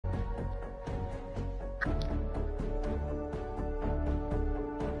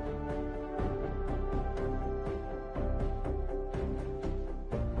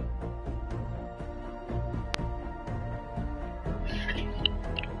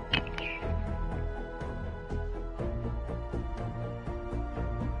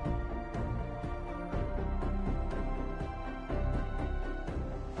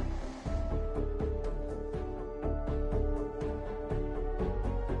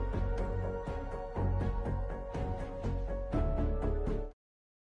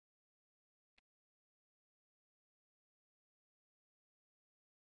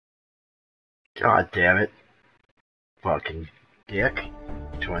God damn it. Fucking dick.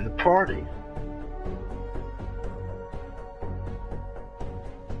 Join the party.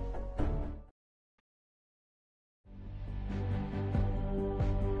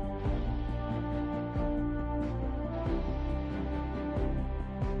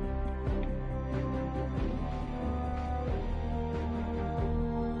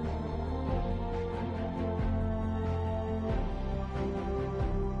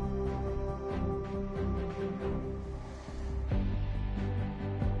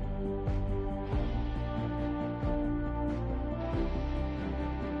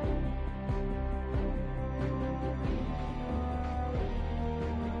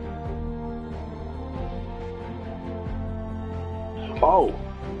 Oh!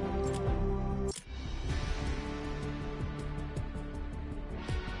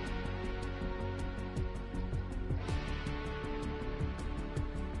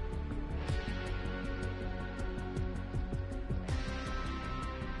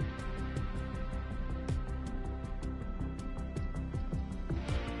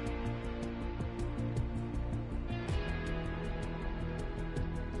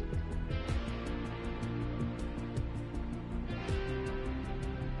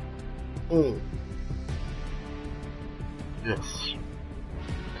 Yes.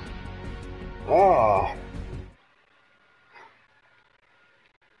 Ah.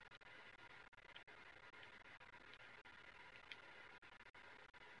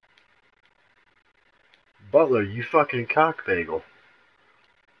 Butler, you fucking cock bagel.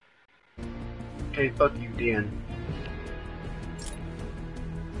 Okay, fuck you, Dan.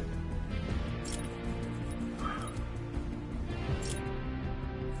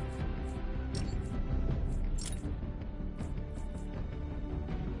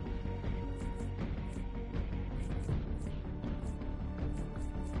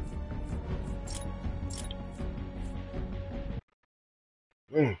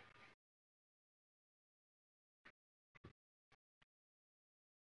 Mm.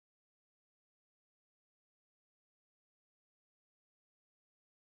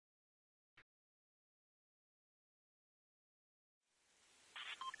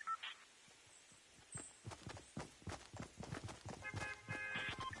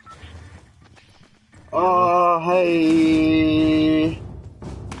 Yo. Hey.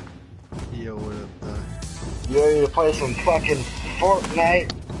 Yo, what up, You ready to play some fucking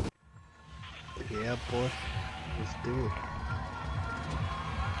Fortnite? Yeah, boy. Let's do it.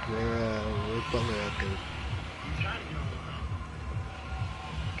 Where's Butler at, dude?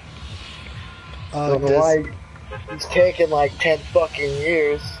 Don't know why it's taking like 10 fucking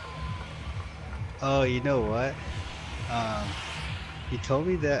years. Oh, you know what? He told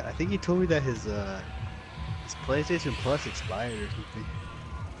me that, I think he told me that his PlayStation Plus expired or something.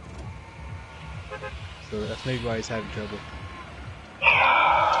 So that's maybe why he's having trouble.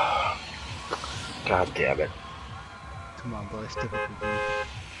 God damn it. Come on, Butler, step up your game.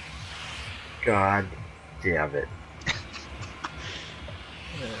 God damn it.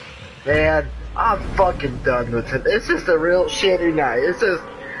 Man, I'm fucking done with it. It's just a real shitty night. It's just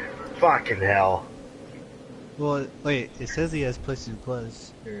fucking hell. Well, wait, it says he has PlayStation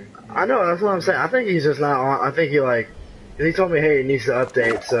Plus. I know, that's what I'm saying. I think he's just not on. I think he told me, hey, he needs to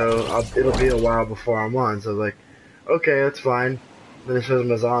update, so it'll be a while before I'm on. So I was like, okay, that's fine. Then it shows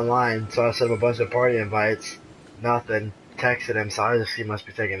him as online, so I sent him a bunch of party invites. Nothing. Texted him, so I just he must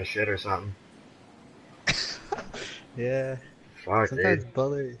be taking a shit or something. Yeah. Fuck, Sometimes dude.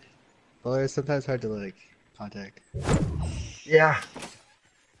 Butler is sometimes hard to, like, contact. Yeah.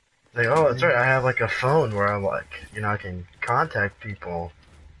 Like, oh, that's right. I have like a phone where I'm like, I can contact people.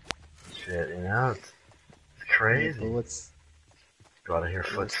 Shit, it's Yeah, but crazy. Gotta hear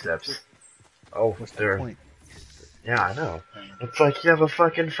footsteps. Oh, what's the they're. point? Yeah, I know. It's like you have a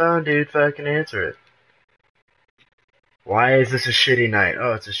fucking phone, dude. Fucking answer it. Why is this a shitty night?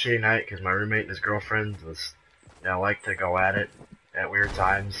 Oh, it's a shitty night because my roommate and his girlfriend like to go at it at weird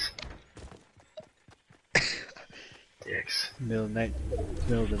times. Dicks. Middle of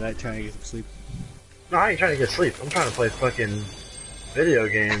the night trying to get some sleep. No, I ain't trying to get sleep. I'm trying to play fucking video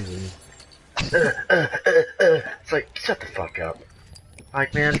games and. It's like, shut the fuck up.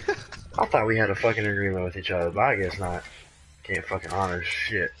 Like, man, I thought we had a fucking agreement with each other, but I guess not. Can't fucking honor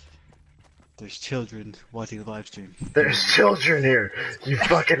shit. There's children watching the live stream. There's children here, you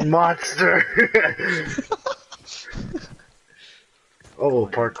fucking monster! Oh,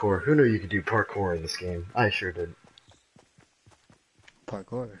 parkour. Who knew you could do parkour in this game? I sure did.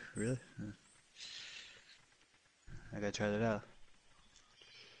 Parkour, really? I gotta try that out.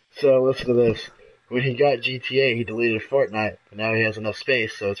 So, listen to this. When he got GTA, he deleted Fortnite, but now he has enough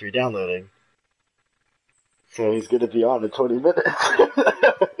space, so it's re-downloading. So he's gonna be on in 20 minutes.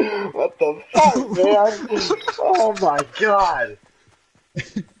 What the fuck, man? Oh my god.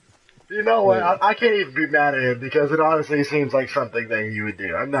 You know what? Wait, I can't even be mad at him because it honestly seems like something that he would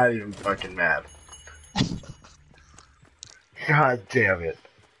do. I'm not even fucking mad. God damn it.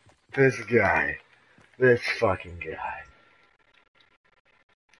 This guy. This fucking guy.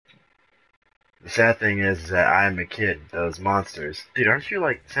 The sad thing is that I'm a kid. Those monsters. Dude, aren't you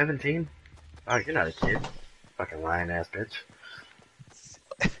like 17? Oh, you're not a kid. Fucking lying ass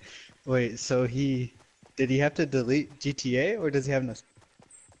bitch. wait. So did he have to delete GTA or does he have no?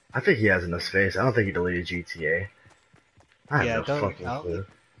 I think he has enough space. I don't think he deleted GTA. I have Yeah, no fucking clue.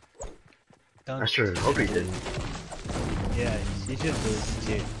 I don't. sure hope he didn't. Yeah, he should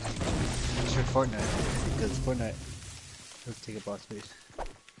delete GTA. Sure, Fortnite because Fortnite does take up a lot of space.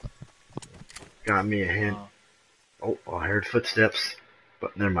 Got me a hint. Uh, Oh, I heard footsteps.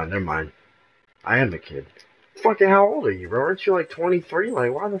 But never mind, never mind. I am a kid. Fucking how old are you, bro? Aren't you like 23?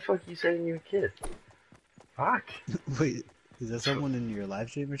 Like, why the fuck are you saying you're a kid? Fuck. wait, is that someone in your live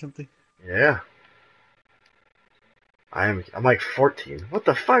stream or something? Yeah. I'm like 14. What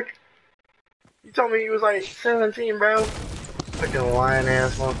the fuck? You told me you was like 17, bro. Fucking lying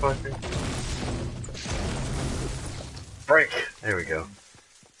ass motherfucker. Break. There we go.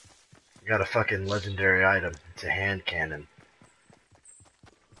 We got a fucking legendary item. It's a hand cannon.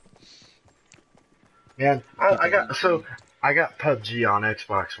 Man, Get I that got so hand. I got PUBG on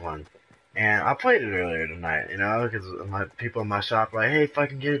Xbox One, and I played it earlier tonight. You know, because my people in my shop were like, "Hey,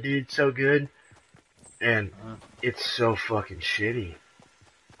 fucking get it, dude! It's so good." And Uh-huh. it's so fucking shitty.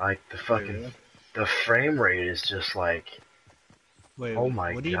 Like Wait, really? the frame rate is just like, Wait, oh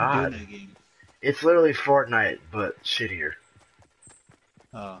my what do you even do in god. that game? It's literally Fortnite but shittier.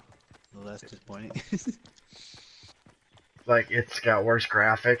 Oh, well, that's disappointing. Like it's got worse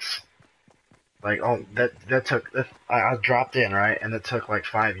graphics. Like oh Mhm. that took I dropped in right, and it took like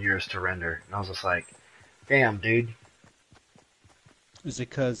 5 years to render, and I was just like, damn, dude. Is it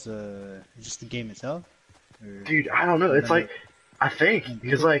because just the game itself, or Dude, I don't know. the It's number like I think of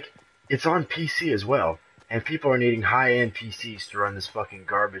because people? like it's on PC as well, and people are needing high-end PCs to run this fucking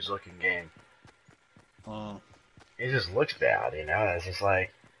garbage-looking game. Oh, It just looks bad, you know. It's just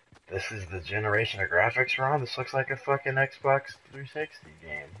like this is the generation of graphics we're on. This looks like a fucking Xbox 360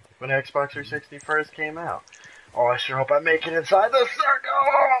 game when Xbox mhm. 360 first came out. Oh, I sure hope I make it inside the circle.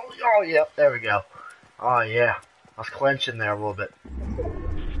 Oh, yep, there we go. Oh yeah, I was clenching there a little bit.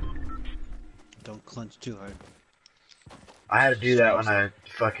 Don't clench too hard. I had to do that Strain when yourself.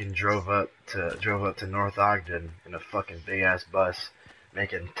 I fucking drove up to North Ogden in a fucking big ass bus,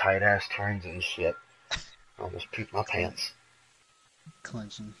 making tight ass turns and shit. I almost pooped my Clen pants.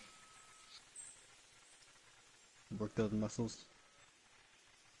 clenching. Work those muscles.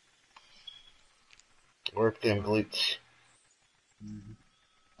 Work them Um, glutes. mhm.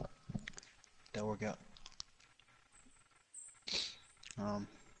 That work out. Um,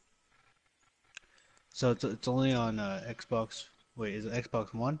 so it's only on Xbox. Wait, is it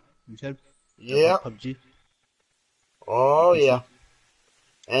Xbox One? You said that Yeah. PUBG and Oh yeah. PC.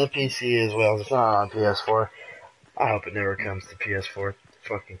 And PC as well. It's not on PS4. I hope it never Hmm. comes to PS4.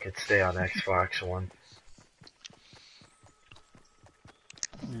 Fucking could stay on Xbox One.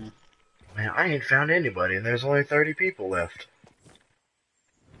 Hmm. Man, I ain't found anybody, and there's only 30 people left.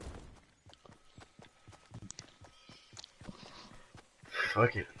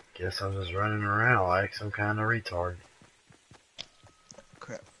 Fuck it. Guess I'm just running around like some kind of retard.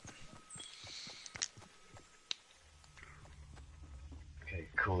 Crap. Okay,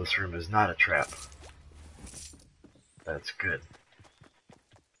 cool. This room is not a trap. That's good.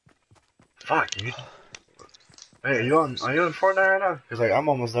 Fuck, dude. Hey, All right. are you on Fortnite right now? Cause like I'm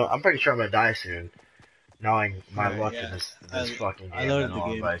almost done. I'm pretty sure I'm gonna die soon, knowing All my right. luck in Yeah. this fucking I game. Then loaded the I'll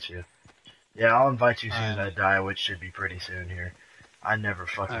game. invite you. Yeah, I'll invite you as soon as All I die, which should be pretty soon here. I never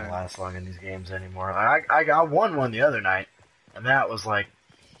fucking right. last long in these games anymore. I got one the other night, and that was like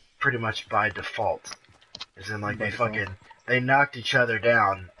pretty much by default. As in like By default. they knocked each other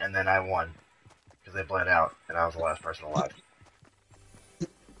down, and then I won because they bled out, and I was the last person alive.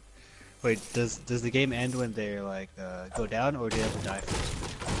 Wait, does the game end when they like go down, or do they have to die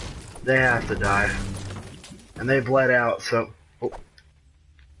first? They have to die, and they bled out. So, oh,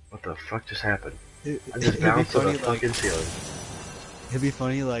 what the fuck just happened? I just It'd be bounced to the funny like fucking ceiling. it'd be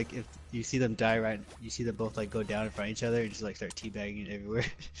funny like if you see them die right, you see them both like go down in front of each other and just like start teabagging everywhere.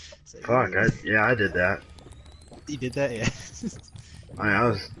 It's like, Fuck, yeah, I did that. you did that, yeah. I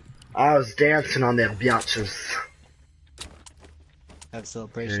was, I was dancing on them biatches. Have a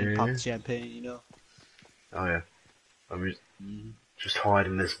celebration, pop Okay. the champagne, you know. Oh yeah, I'm Hmm. just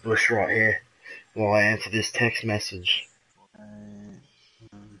hiding in this bush right here. while I answer this text message.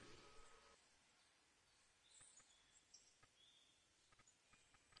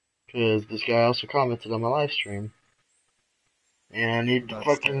 Because this guy also commented on my live stream. And I need to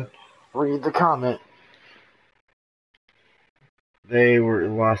fucking read the comment. They were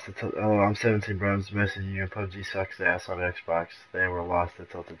lost to I'm 17 Brums messaging you. PUBG sucks ass on Xbox. They were lost to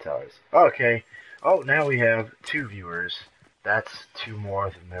Tilted Towers. Okay. Oh, now we have 2 viewers. That's 2 more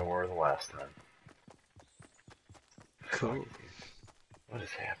than there were the last time. Cool. What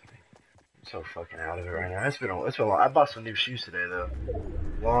is happening? I'm so fucking out of it right now. It's been a long. I bought some new shoes today though.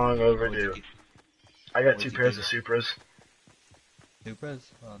 Long overdue. I got 2 pairs of Supras. Supras?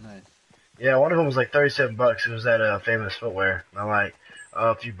 Oh, nice. Yeah, one of them was like $37. It was at Famous Footwear. I'm like,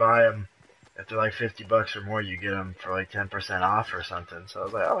 if you buy them, if they're like $50 or more, you get them for like 10% off or something. So I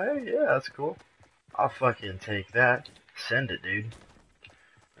was like, oh hey, yeah, that's cool. I'll fucking take that. Send it, dude.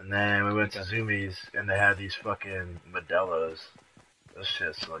 And then we went to Zoomies, and they had these fucking Modelos. Those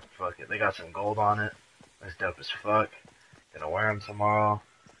shits look fucking. They got some gold on it. That's dope as fuck. Gonna wear them tomorrow.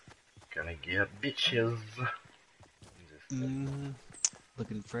 Gonna get bitches.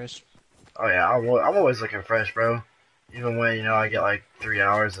 Looking fresh. Oh yeah, I'm always looking fresh, bro. Even when, you know, I get like 3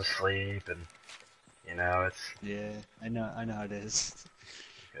 hours of sleep and, you know, it's... Yeah, I know how it is.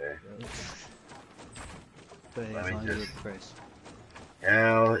 Okay. But hey, as long as you look fresh.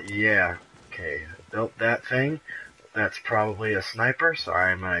 Hell yeah. Okay, built that thing. That's probably a sniper, so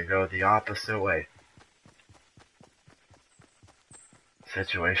I'm gonna go the opposite way.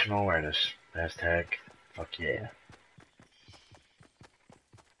 Situational awareness. Hashtag, fuck yeah.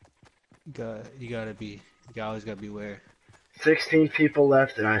 You always gotta beware. 16 people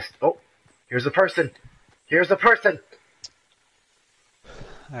left, and oh, here's a person. Here's a person.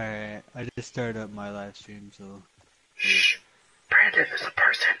 Alright, I just started up my live stream, so. Shh, Brandon is a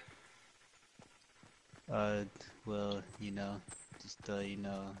person. Well, you know, just you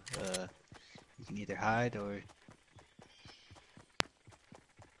can either hide or.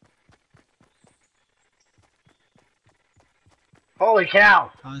 Holy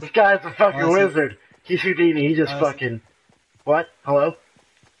cow! This guy's a fucking wizard. He's Houdini. He just fucking. What? Hello?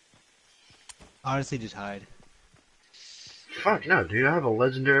 Honestly, just hide. Fuck no, dude. I have a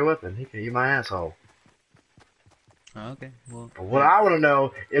legendary weapon. He can eat my asshole. Oh, okay, well. But what I want to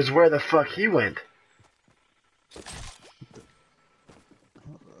know is where the fuck he went.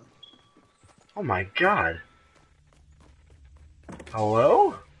 Oh my god.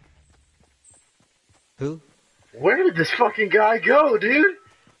 Hello? Who? Where did this fucking guy go, dude?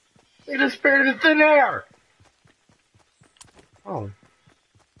 He disappeared in thin air. Oh.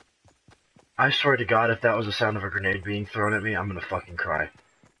 I swear to God, if that was the sound of a grenade being thrown at me, I'm gonna fucking cry.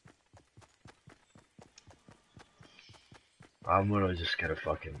 I'm literally just gonna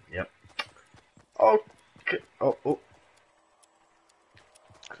fucking, yep. Okay. Oh.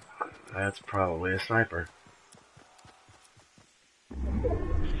 That's probably a sniper.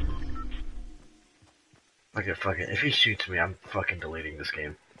 Okay, fucking, if he shoots me, I'm fucking deleting this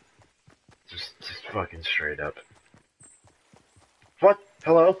game. Just fucking straight up. What?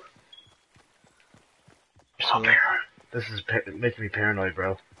 Hello? I'm so paranoid. This is making me paranoid,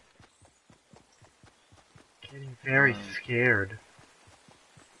 bro. Getting very scared.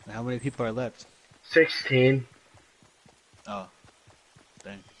 How many people are left? 16. Oh.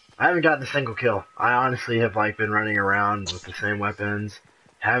 Dang. I haven't gotten a single kill. I honestly have like been running around with the same weapons.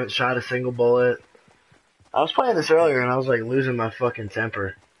 Haven't shot a single bullet. I was playing this earlier and I was like losing my fucking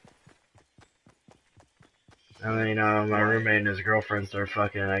temper. And then, you know, my roommate and his girlfriend start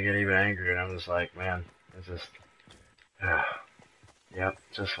fucking and I get even angrier and I'm just like, man, it's just... Yep,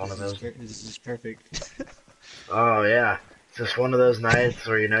 just one of those... This is perfect. Oh, yeah. It's just one of those nights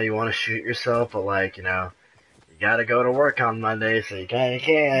where, you know, you want to shoot yourself, but like, you know, you gotta go to work on Monday, so you kinda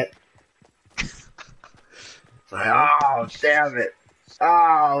can't. It's like, oh, damn it.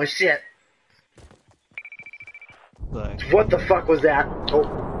 Oh, shit. Look, what the fuck was that? Oh.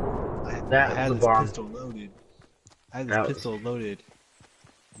 That I was the bomb. Pistol loaded. I had this pistol loaded,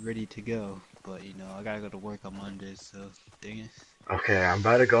 ready to go, but you know, I gotta go to work on Monday, so dang it. Okay, I'm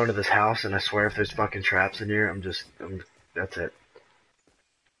about to go into this house, and I swear if there's fucking traps in here, that's it.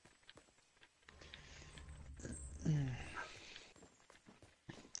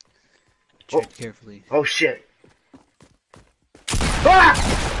 Tread carefully. Oh shit.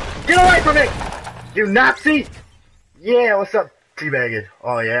 Ah! Get away from me! You Nazi! Yeah, what's up, teabagging?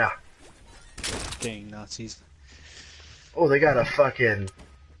 Oh yeah. Dang Nazis. Oh, they got a fucking...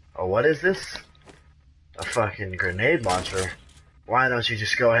 Oh, what is this? A fucking grenade launcher. Why don't you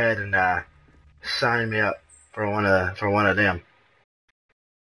just go ahead and sign me up for one of them?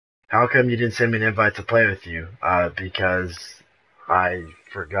 How come you didn't send me an invite to play with you? Because I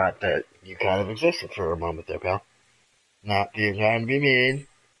forgot that you kind of existed for a moment there, pal. Not being trying to be mean.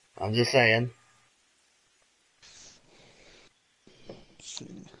 I'm just saying.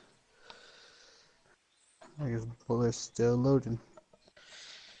 See. I guess bullet's still loading.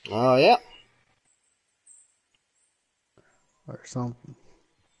 Oh, yeah. Or something.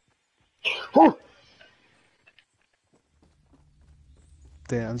 Whew.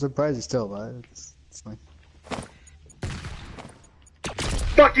 Damn, I'm surprised he's still alive. It's like,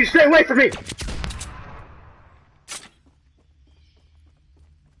 Fuck you, stay away from me!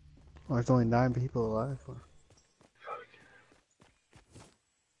 oh, there's only 9 people alive.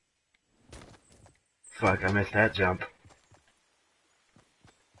 Fuck, I missed that jump.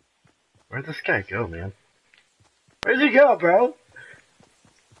 Where'd this guy go, man? Where'd he go, bro?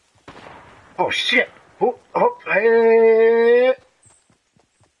 Oh, shit! Oh, oh, hey!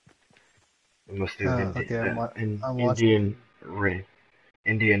 We must do Okay, I'm Indian rain.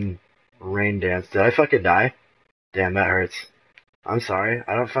 Indian rain dance. Did I fucking die? Damn, that hurts. I'm sorry.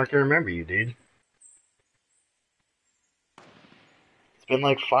 I don't fucking remember you, dude. It's been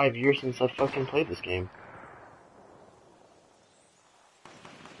like 5 years since I fucking played this game.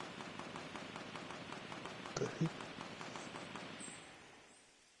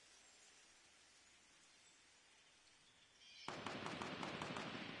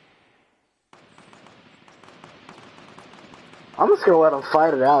 I'm just gonna let him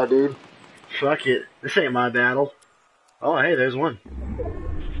fight it out, dude. Fuck it. This ain't my battle. Oh, hey, there's one.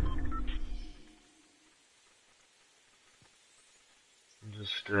 I'm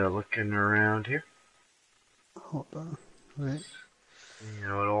just looking around here. Hold on. Wait. You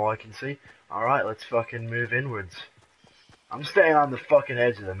know what all I can see? Alright, let's fucking move inwards. I'm staying on the fucking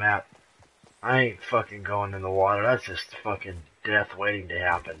edge of the map. I ain't fucking going in the water. That's just fucking death waiting to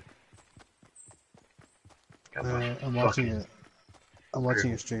happen. Got my I'm watching fucking... it. I'm watching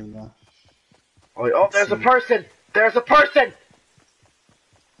your stream now. Oh, there's a person! There's a person!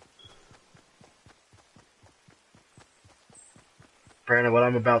 Brandon, what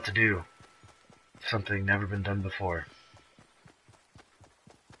I'm about to do, something never been done before.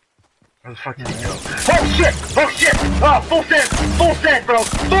 Where the fuck did he go? Oh shit! Oh shit! Oh, full send! Full send, bro!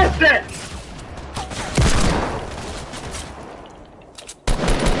 Full send!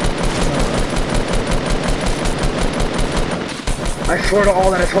 I swear to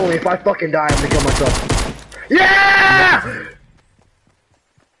all that is holy, if I fucking die, I'm gonna kill myself. Yeah!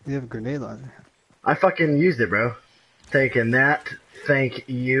 You have a grenade launcher. I fucking used it, bro. Taking that. Thank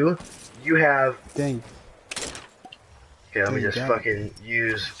you. You have... Dang. Okay, let me just fucking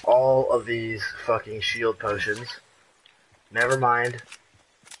use all of these fucking shield potions. Never mind.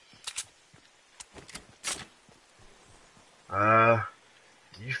 Do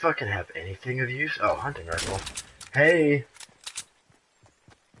you fucking have anything of use? Oh, hunting rifle. Hey!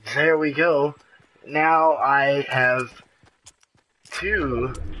 There we go. Now I have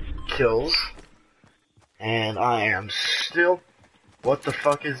 2 kills. And I am still... What the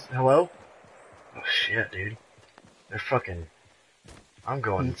fuck is... Hello? Oh shit, dude. They're fucking... I'm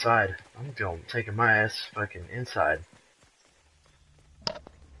going inside. I'm taking my ass fucking inside.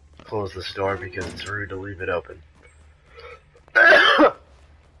 Close this door because it's rude to leave it open.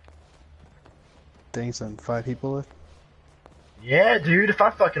 Thanks, on 5 people left. Yeah, dude, if I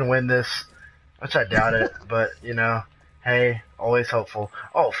fucking win this, which I doubt it, but, you know, hey, always hopeful.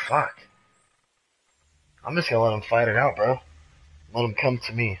 Oh, fuck. I'm just gonna let him fight it out, bro. Let him come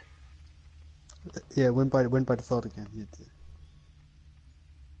to me. Yeah, win by default again.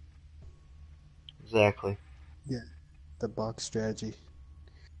 Exactly. Yeah, the box strategy.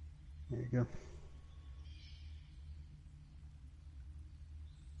 There you go.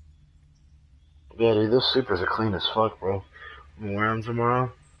 Yeah, dude, those supers are clean as fuck, bro. I'm gonna wear them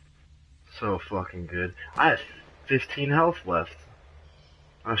tomorrow. So fucking good. I have 15 health left.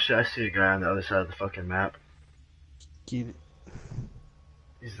 Oh shit, I see a guy on the other side of the fucking map. Get it.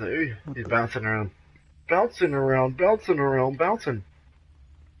 He's bouncing around. Bouncing around, bouncing around, bouncing.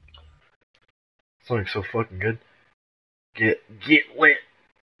 Something so fucking good. Get lit.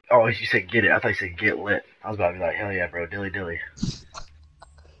 Oh, you said get it. I thought you said get lit. I was about to be like, hell yeah, bro, dilly dilly.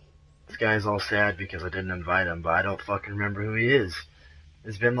 This guy's all sad because I didn't invite him, but I don't fucking remember who he is.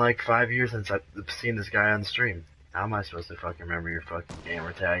 It's been like 5 years since I've seen this guy on stream. How am I supposed to fucking remember your fucking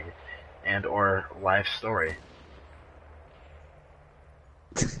gamer tag and or life story?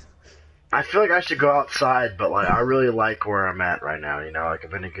 I feel like I should go outside, but like I really like where I'm at right now, you know, like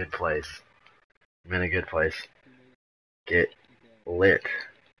I'm in a good place. I'm in a good place. Get lit.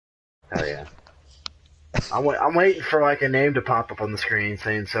 Hell yeah. I'm waiting for like a name to pop up on the screen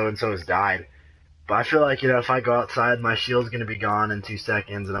saying so and so has died. But I feel like, if I go outside, my shield's gonna be gone in 2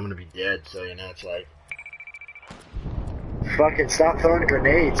 seconds and I'm gonna be dead. So, it's like, fucking stop throwing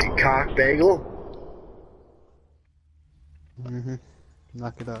grenades, you cock bagel. Mm-hmm.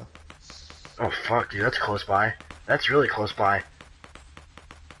 Knock it off. Oh fuck, dude, that's close by. That's really close by.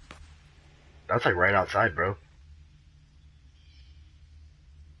 That's like right outside, bro.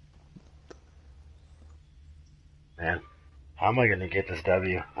 Man, how am I gonna get this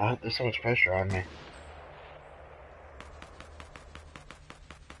W? There's so much pressure on me.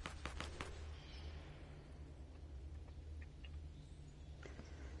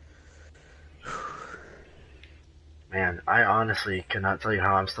 Man, I honestly cannot tell you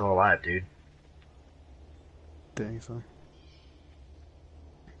how I'm still alive, dude. Dang, son.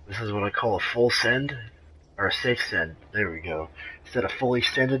 This is what I call a full send, or a safe send. There we go. Instead of fully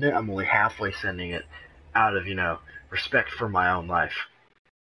sending it, I'm only halfway sending it out of, respect for my own life.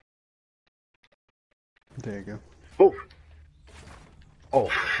 There you go. Oh! Oh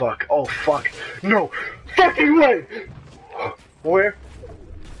fuck, oh fuck. No! Fucking way! Where?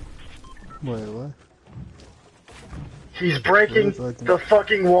 Wait, what? He's breaking the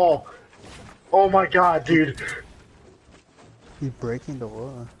fucking wall. Oh my god, dude. He's breaking the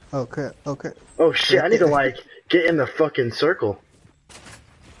wall. Okay, okay. Oh shit, I need to like get in the fucking circle.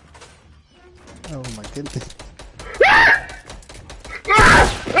 Oh my goodness.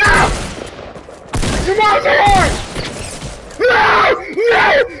 Come on, no!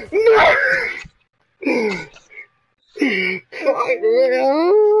 Fuck, man.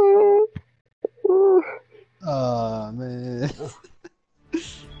 Oh man.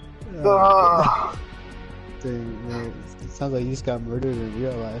 Dang, man. It sounds like you just got murdered in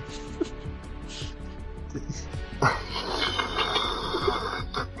real life.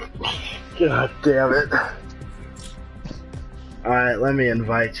 God damn it. Alright, let me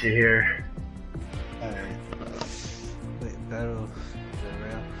invite you here. Alright. Wait, battle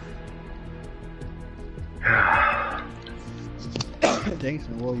royale. Thanks,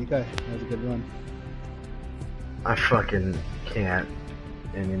 man. Well, you guys had a good run. I fucking can't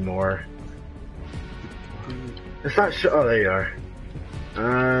anymore. It's not sure. Oh, there you are.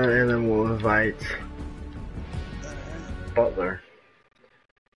 And then we'll invite Butler.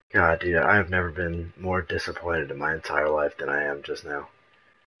 God, dude, I've never been more disappointed in my entire life than I am just now.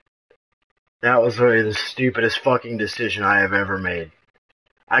 That was really the stupidest fucking decision I have ever made.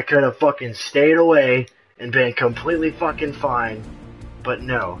 I could have fucking stayed away and been completely fucking fine, but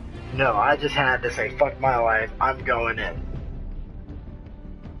no, I just had to say, fuck my life, I'm going in.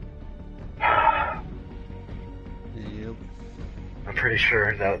 Yep. I'm pretty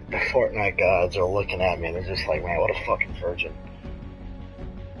sure that the Fortnite gods are looking at me and they're just like, man, what a fucking virgin.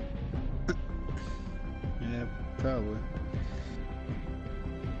 Yeah, probably.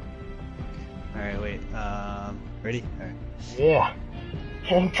 Alright, wait, ready? Alright. Yeah.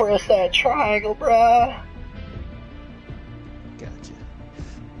 And press that triangle, bruh. Gotcha.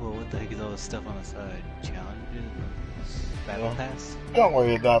 Well, what the heck is all this stuff on the side? Challenges? Battle Pass? Don't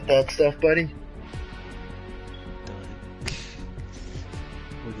worry about that stuff, buddy.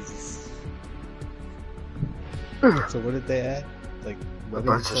 What is this? So what did they add? Like, A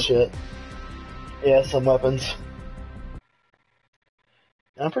bunch of shit. Yeah, some weapons.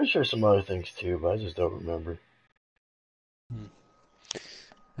 I'm pretty sure some other things too, but I just don't remember.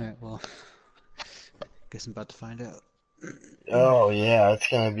 Alright, well, guess I'm about to find out. Oh yeah, it's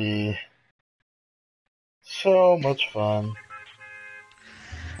gonna be so much fun.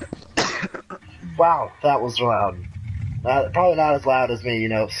 Wow, that was loud. Probably not as loud as me,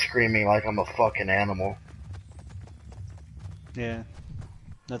 screaming like I'm a fucking animal. Yeah,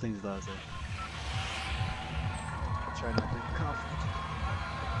 nothing's loud there. I'll try not to cough.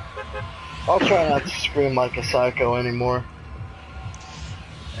 I'll try not to scream like a psycho anymore.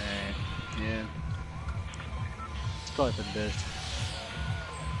 Yeah. It's probably for the best.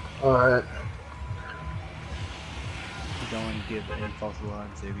 Alright. You don't want to give any false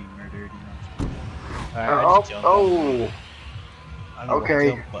alarms, they're being murdered, Alright, oh! I don't know okay.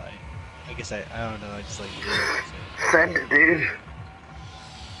 what jump, but I guess I don't know, I just like do it. So. Send it, dude.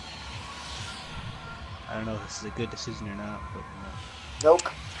 I don't know if this is a good decision or not, but Nope.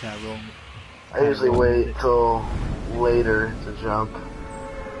 Can I roll? I usually wait till later to jump.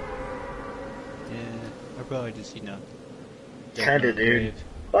 Yeah, I probably just, Send it, dude.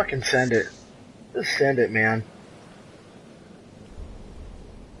 Fucking send it. Just send it, man.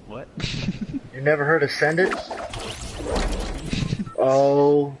 What? You never heard of send it?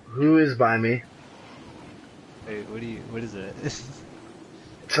 Oh, who is by me? Wait, what is it?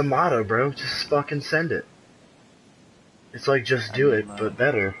 tomato, bro. Just fucking send it. It's like just do it, but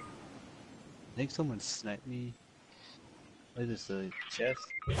better. I think someone sniped me. What is this, a chest?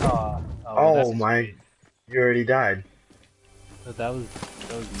 Well, that's Oh his my, grave. you already died. So that was me.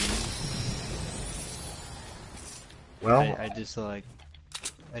 Well, I just like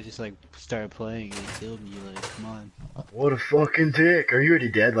started playing and he killed me. Like, come on. what a fucking dick. Are you already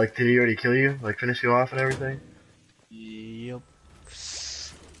dead? Like, did he already kill you? Like, finish you off and everything? Yep.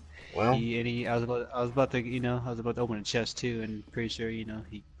 Well, I was about to, I was about to open a chest too, and pretty sure, he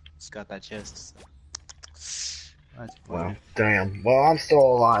just got that chest. So. That's well, unfortunate. damn. Well, I'm still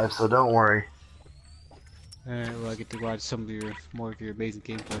alive, so don't worry. Alright, well, I get to watch more of your amazing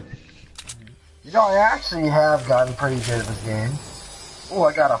gameplay. You know, I actually have gotten pretty good at this game. Oh,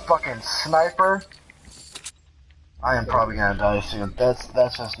 I got a fucking sniper. I am probably gonna die soon. That's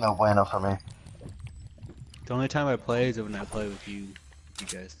just no bueno for me. The only time I play is when I play with you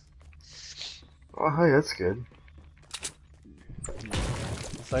guys. Oh, hey, that's good. Yeah.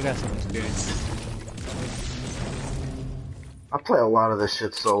 So I got some experience. I play a lot of this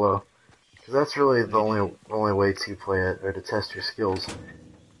shit solo, because that's really the Oh, you do? only way to play it, or to test your skills.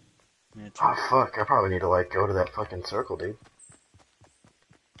 Yeah, true. Oh fuck, I probably need to like go to that fucking circle, dude.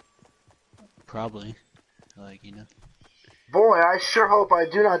 Probably. Boy, I sure hope I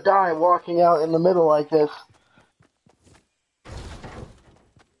do not die walking out in the middle like this.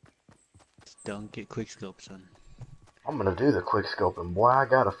 Don't get quick scope, son. I'm gonna do the quick scoping. Boy, I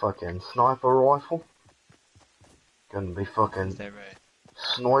got a fucking sniper rifle. Gonna be fucking Is that right?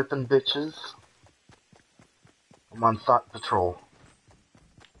 sniping bitches. I'm on thought patrol.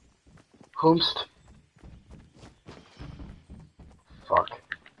 Whomst? Fuck.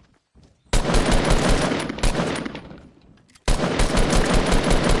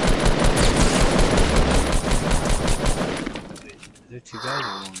 Wait, is there two guys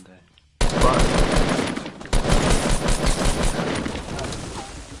or one guy? Fuck.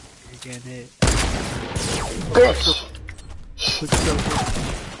 You're getting hit. Bitch! Quick scope.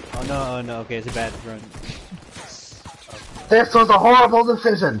 Oh no, okay, it's a bad run. This was a horrible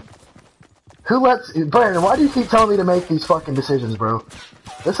decision! Who lets... Brandon, why do you keep telling me to make these fucking decisions, bro?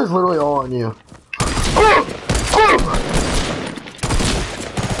 This is literally all on you.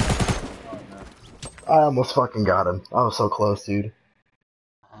 I almost fucking got him. I was so close, dude.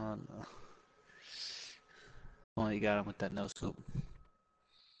 Oh no. Only got him with that no scope.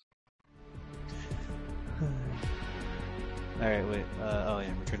 Alright, wait. Oh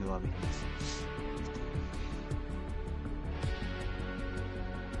yeah, return to the lobby.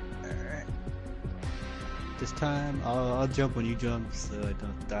 Alright. This time, I'll jump when you jump so I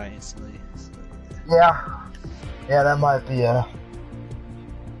don't die instantly. So, Yeah. Yeah, that might be a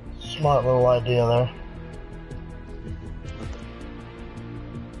smart little idea there.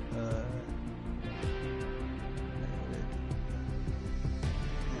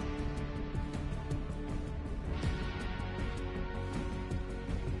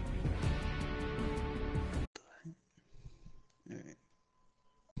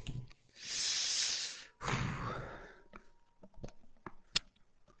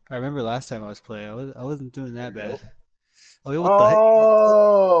 I remember last time I was playing, I wasn't doing that bad. Oh, yeah, what the heck?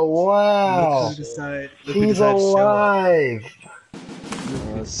 Oh, wow. Look who decided. Look who He's decided to show up. alive. Look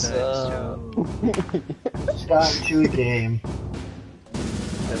who decided to show up. Just got into a game.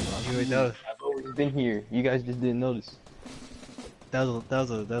 You would know. I've always been here. You guys just didn't notice. That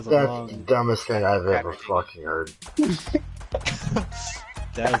was a That's long. the dumbest thing I've ever fucking heard.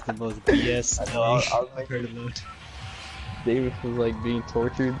 That was the most BS I know, I was I've heard about. Davis was like being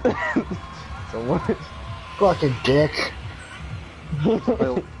tortured so much. Fucking dick. Wait,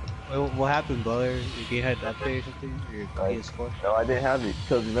 what happened, brother? Your game had an update or something? Or your PS4? No, I didn't have it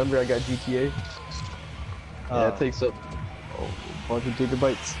because remember I got GTA. That takes up a bunch of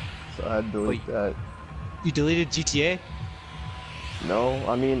gigabytes, so I had to delete that. You deleted GTA? No,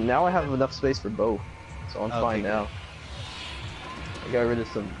 I mean now I have enough space for both, so I'm fine good. now. I got rid of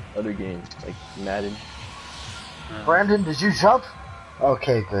some other games like Madden. Brandon, did you jump?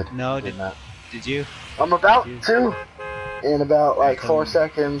 Okay, good. No, did you? I'm about to. In about like 4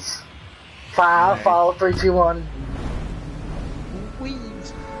 seconds. 5, 4, 3, 2, 1.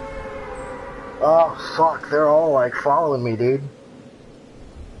 Wheeze. Oh fuck, they're all like following me, dude.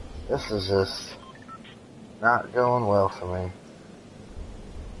 This is just not going well for me.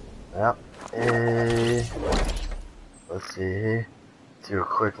 Yep. Let's see. Do a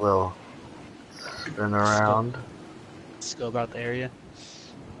quick little spin around. Scope out the area.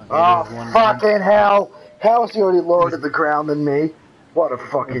 Okay, Oh fucking hell! How is he already lower to the ground than me? What a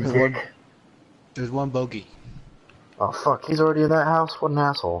fucking dick. There's one bogey. Oh fuck, he's already in that house? What an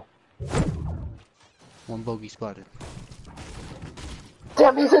asshole. One bogey spotted.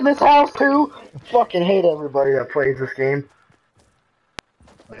 Damn, he's in this house too! Fucking hate everybody that plays this game.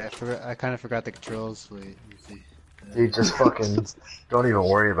 Wait, I kind of forgot the controls. Wait, let me see. Dude, just fucking don't even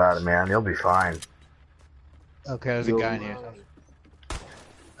worry about it, man. You'll be fine. Okay, there's a guy in here.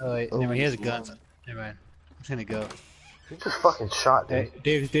 Oh wait, never mind, he has a gun. Never mind. I'm just gonna go. He just fucking shot, dude.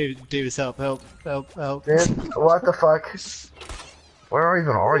 Hey, Davis, help. Dude, what the fuck? Where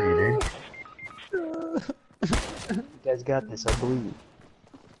even are you, dude? You guys got this, I believe.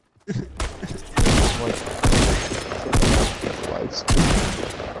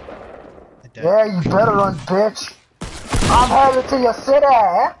 Yeah, you better run, bitch. I'm headed to your city.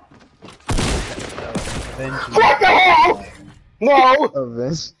 What the hell? No.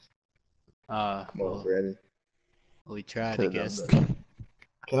 Avenge. Come on, Brandon. We tried, I guess. Can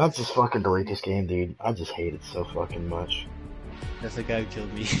I just fucking delete this game, dude? I just hate it so fucking much. That's the guy who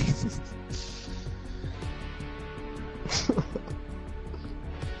killed me.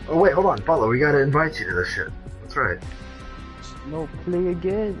 Oh wait, hold on, Butler. We gotta invite you to this shit. That's right. No, play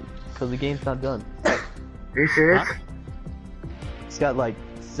again. Cause the game's not done. Are you serious? Huh? It's got like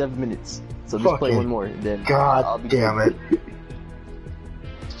 7 minutes. So just play one more and then God damn it.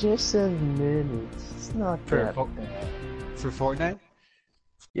 Just 7 minutes. It's not that bad. For Fortnite?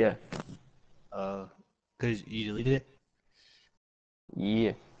 Yeah. Cause you deleted it?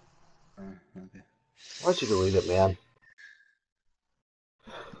 Yeah. Okay. Why'd you delete it, man?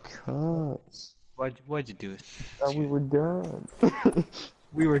 Cause Why'd you do it? we were done.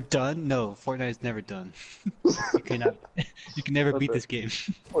 We were done? No, Fortnite's never done. You cannot. You can never beat this game.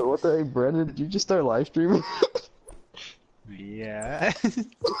 Wait, what the heck, Brandon? Did you just start live streaming? Yeah.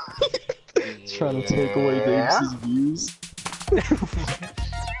 Trying to take away Davis's views.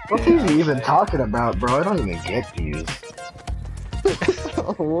 What are you even talking about, bro? I don't even get views.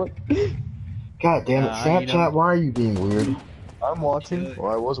 What? God damn it, Snapchat, why are you being weird? I'm watching,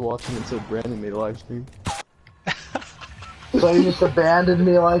 or I was watching until Brandon made a live stream. So you just abandoned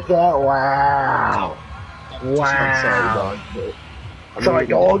me like that? Wow. Wow. I'm sorry, dog. Sorry,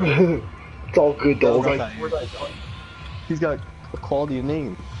 dog. It's all good, dog. He's got a quality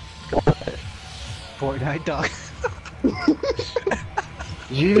name. Fortnite dog.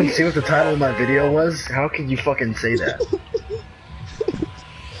 Did you even see what the title of my video was? How could you fucking say that?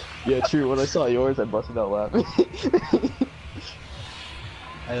 Yeah, true. When I saw yours, I busted out laughing.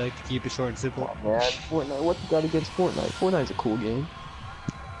 I like to keep it short and simple. Oh, man, Fortnite. What you got against Fortnite? Fortnite's a cool game.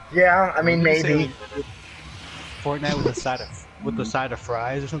 Yeah, I mean maybe. Fortnite with the side of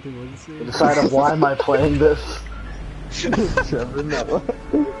fries or something. What did you say? With the side of why am I playing this? Trevor, no.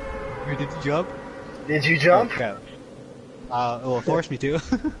 Wait, did you jump? Did you jump? Oh, crap. Well, it forced me to.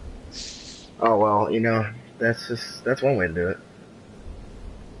 Oh well, you know, that's one way to do it.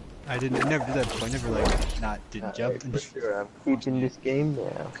 I never did that before. I never didn't jump. For sure, I'm keeping this game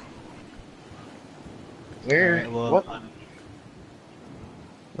now. Where? Right, well, what?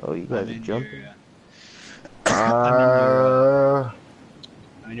 Oh, you guys are jumping.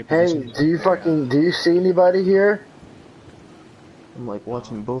 Hey, do you see anybody here? I'm like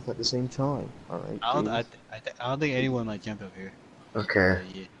watching both at the same time. Alright. I don't think anyone might jump up here. Okay.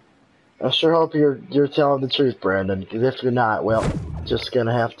 Yeah. I sure hope you're telling the truth, Brandon. Because if you're not, well, just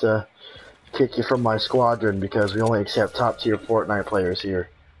gonna have to kick you from my squadron because we only accept top tier Fortnite players here.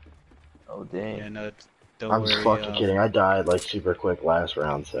 Oh dang. Yeah, no, don't I'm worry. just fucking kidding. I died like super quick last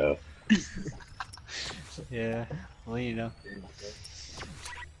round, so. Yeah. Well, you know.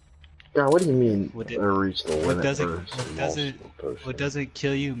 God, what do you mean? What Reach the limit what doesn't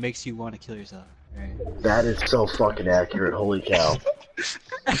kill you makes you want to kill yourself. Right? That is so fucking accurate. Holy cow.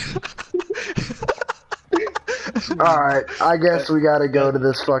 Alright, I guess we gotta go to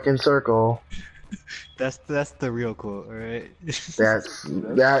this fucking circle. That's the real quote, alright?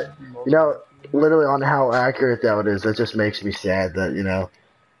 That, you know, literally on how accurate that is, that just makes me sad that, you know,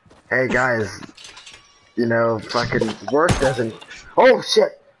 hey guys, you know, fucking work doesn't, oh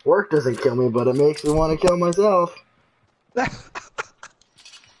shit, work doesn't kill me, but it makes me want to kill myself.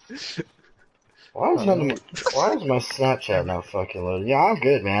 Why is my Snapchat not fucking loading? Yeah, I'm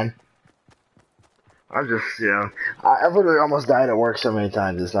good, man. I'm just, you know, I've literally almost died at work so many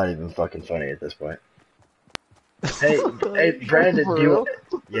times, it's not even fucking funny at this point. Hey, hey, Brandon, do you,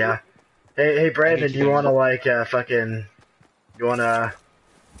 yeah. Hey, Brandon, do you wanna, like, fucking, you wanna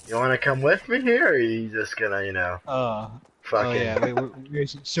come with me here, or are you just gonna, you know, fucking... Oh, yeah,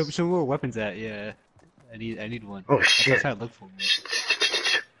 wait, show me where weapons at, yeah. I need one. Oh, shit. I'm trying to look for one.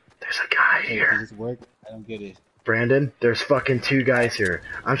 There's a guy here. Does this work? I don't get it. Brandon, there's fucking 2 guys here.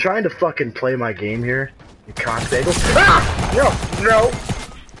 I'm trying to fucking play my game here, You cockbagel. Ah! No, no.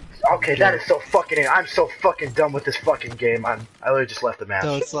 Okay, that is so fucking it. I'm so fucking done with this fucking game. I literally just left the match.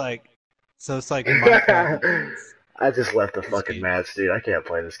 So it's like Minecraft. I just left the This fucking game. match, dude. I can't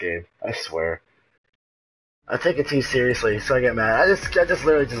play this game. I swear. I take it too seriously, so I get mad. I just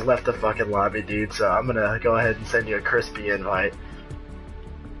literally just left the fucking lobby, dude. So I'm gonna go ahead and send you a crispy invite.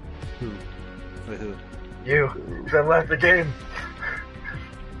 Who? Wait, who? You, 'cause I left the game.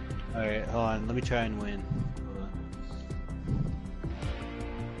 Alright, hold on. Let me try and win. Hold on.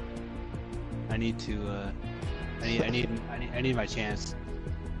 I need to. I need my chance.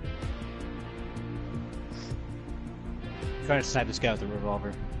 I'm trying to snipe this guy with a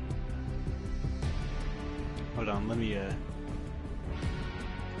revolver. Hold on. Let me have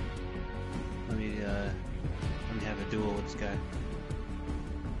a duel with this guy.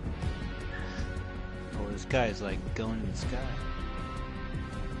 Oh, this guy is like going in the sky.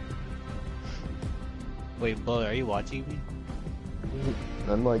 Wait, Buller, are you watching me?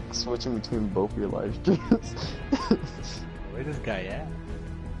 I'm like switching between both your live streams. Where's this guy at?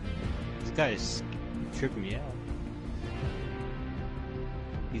 This guy is tripping me out.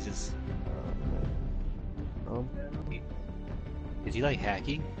 He's just... Is he like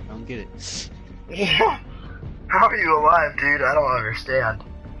hacking? I don't get it. Yeah. How are you alive, dude? I don't understand.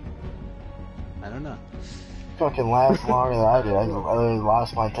 I don't know. Fucking last longer than I did. I literally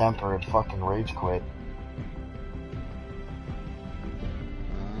lost my temper and fucking rage quit.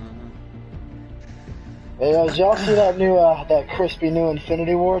 Hey, did y'all see that new, that crispy new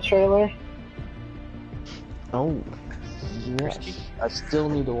Infinity War trailer? Oh, yes. I still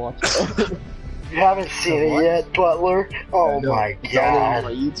need to watch it. You haven't seen it yet, Butler? Oh my It's god. on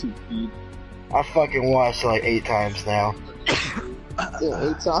my YouTube feed. I fucking watched it like 8 times now. Yeah,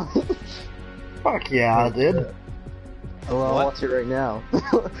 8 times. Fuck yeah, I did. Well, I'll watch it right now.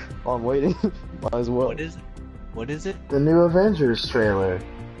 While I'm waiting. Might as well. What is it? What is it? The new Avengers trailer.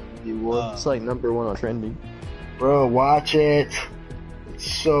 It's like #1 on trending. Bro, watch it. It's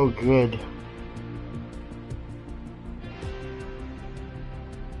so good.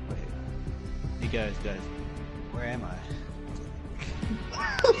 Wait. You guys, where am I?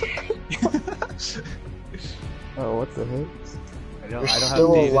 Oh, what the heck? I You're don't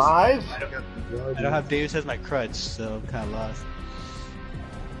still have Davis. alive? I don't have Davis as my crutch, so I'm kind of lost.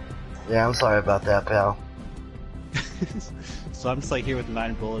 Yeah, I'm sorry about that, pal. So I'm just like here with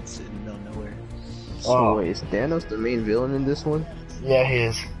 9 bullets in the middle of nowhere. So Oh. wait, is Thanos the main villain in this one? Yeah, he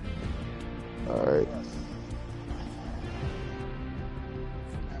is. Alright.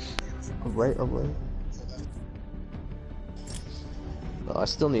 Alright. Oh, I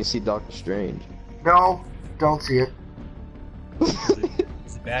still need to see Doctor Strange. No, don't see it.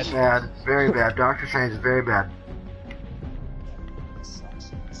 It's bad. Bad. Very bad. Doctor Strange is very bad.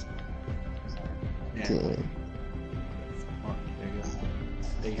 Yeah. Dang. Oh, there you go.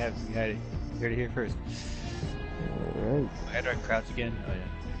 There you have it. You heard it here first. Alright. I had to crouch again. Oh yeah.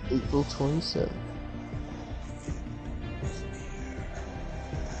 April 27th.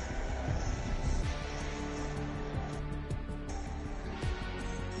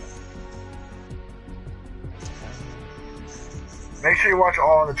 Make sure you watch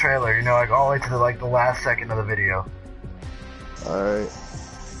all of the trailer, you know, like all the way to the last second of the video. Alright.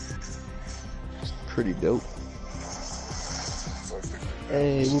 Pretty dope.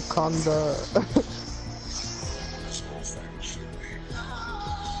 Hey, Wakanda.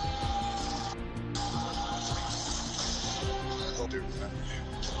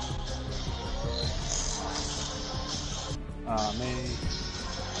 Aw, man.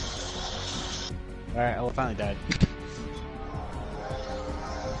 Alright, I finally died.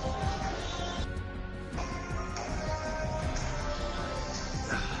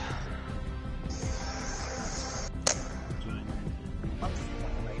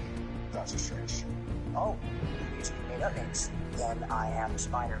 Doctor Strange. Oh, using made up names. Then I am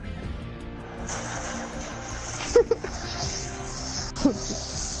Spider-Man.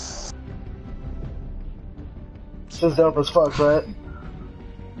 This is dope as fuck, right?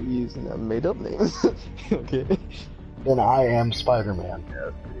 Using a made up name. Okay. Then I am Spider-Man. Yeah,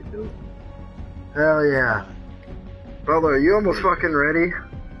 that's pretty dope. Hell yeah. Butler, are you almost fucking ready?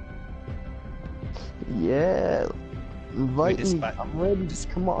 Yeah. Invite Wait, me. I'm ready. Just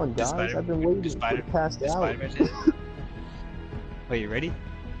come on, guys. I've been waiting for the past hour. Wait, you ready?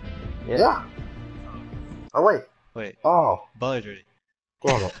 Yeah. Oh, wait. Wait, Oh, Butler's ready.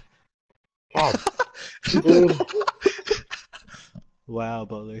 damn it. God. Dude. Wow,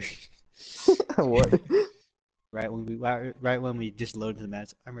 Butler. What? right when we just loaded the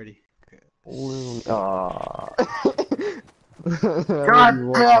match, I'm ready. Aww.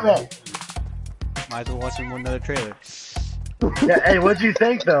 God damn it! Might as well watch another trailer. Yeah, hey, what'd you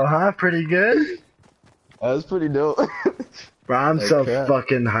think though, huh? Pretty good? That was pretty dope. Bro, I'm Like so crap.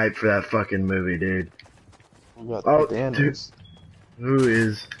 fucking hyped for that fucking movie, dude. We got Oh, the dude.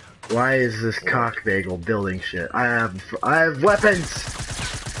 Thanos. Why is this cock bagel building shit? I have weapons!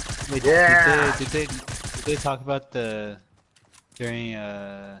 Wait, Yeah! did they talk about during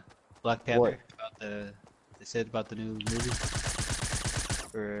Black Panther What? about they said about the new movie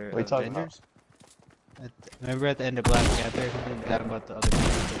for What are you talking Avengers? Remember at the end of Black Panther, they talking about the other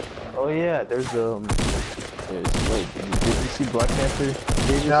movies? Oh yeah, wait, did you see Black Panther?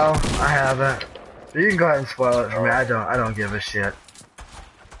 Davis? No, I haven't. You can go ahead and spoil it for me. I don't give a shit.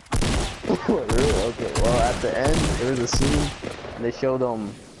 Really? Okay. Well, at the end, there was a scene, and they showed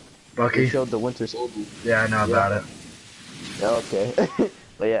Bucky? they showed the Winter Soldier. Yeah, I know about it. Yeah, okay.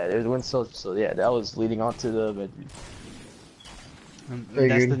 But yeah, there's Winter Soldier. So yeah, that was leading on to the Avengers.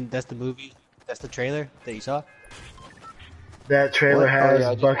 That's the movie. That's the trailer that you saw. That trailer What? Oh, has yeah,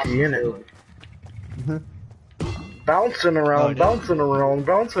 I just Bucky in watched it. Bouncing around, Oh, bouncing around,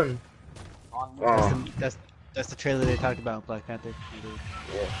 bouncing. Oh. That's the trailer they talked about in Black Panther.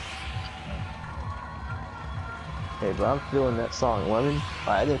 Yeah. Hey, but I'm feeling that song, Lemon.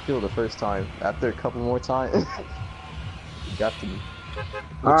 I didn't feel it the first time. After a couple more times, it got to me.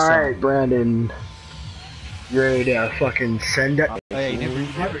 Alright, Brandon. You ready to fucking send it? Oh yeah, you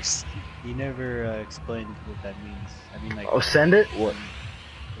never explained what that means. I mean, like, Oh, send it? What?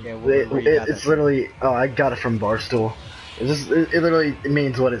 yeah, where you got It's that literally. Oh, I got it from Barstool. It literally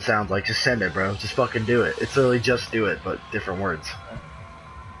means what it sounds like. Just send it, bro. Just fucking do it. It's literally just do it, but different words. from?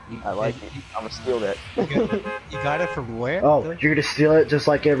 I like it. I'm gonna steal that. You got it from where? Oh, though? you're gonna steal it just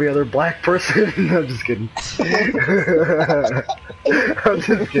like every other black person? No, I'm just kidding. I'm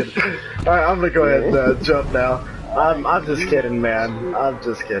just kidding. Alright, I'm gonna go ahead and jump now. I'm just kidding, man. I'm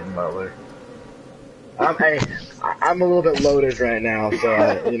just kidding, Butler. I'm a little bit loaded right now,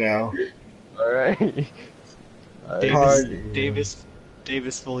 so you know. Alright.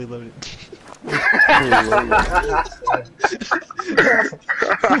 Davis fully loaded. Oh,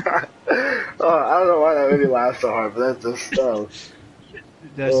 I don't know why that made me laugh so hard, but that's just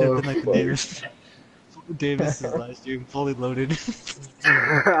That should have been like the Davis' last year, fully loaded.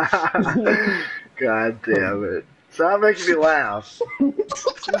 God damn it. Stop making me laugh.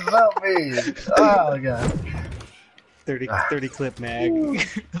 It's not me. Oh, God. 30 clip mag.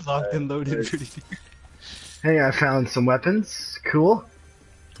 Locked and loaded. Hey, I found some weapons. Cool.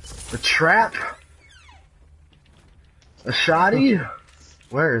 A trap. A shoddy.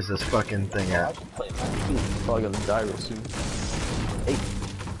 Where is this fucking thing at? Probably gonna die real soon. Hey.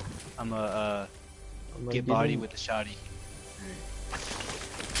 I'm get body with the shoddy.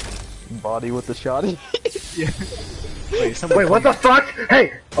 Body with the shoddy? Wait, what the fuck?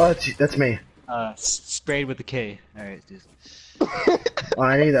 Hey! Oh, that's me. Sprayed with the K. Alright, just. Oh,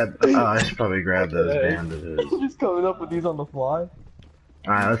 I need that. Oh, I should probably grab those bandages. Just coming up with these on the fly.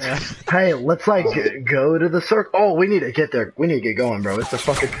 Alright, hey, let's like go to the circle. Oh, we need to get there. We need to get going, bro. It's a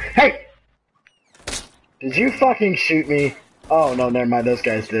fucking. Hey! Did you fucking shoot me? Oh, no, never mind. Those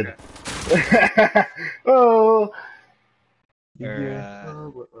guys did. Oh!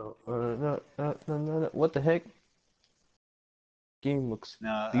 What the heck? Game looks.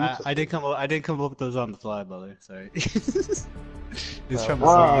 No, beautiful. I didn't come up with those on the fly, brother. Sorry. It's from the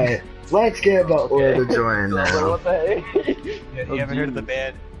song. Alright, let's get Butler to join now. What the heck? You ever heard of the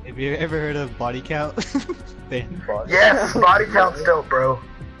band? Have you ever heard of Body Count? Band Yes, body count's dope, bro.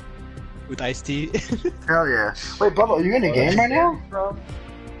 with Ice-T. Hell yeah. Wait, Bubba, are you in the game right now?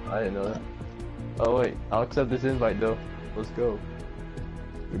 I didn't know that. Oh wait, I'll accept this invite though. Let's go.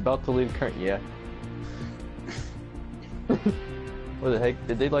 You're about to leave current, yeah. What the heck?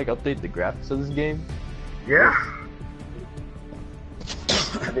 Did they like update the graphics of this game? Yeah.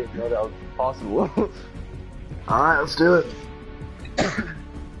 I didn't know that was possible. Alright, let's do it.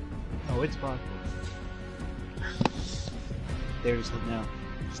 Oh, it's possible. There it is now.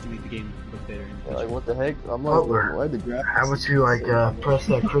 Just to make the game look better. Yeah, like what the heck? I'm like, Butler, why the graphics? how about you like press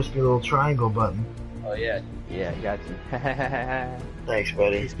that crispy little triangle button? Oh yeah. Yeah, got you. Thanks,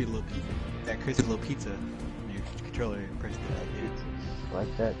 buddy. Crispy little pizza. That crispy little pizza on your controller. Press that. Yeah.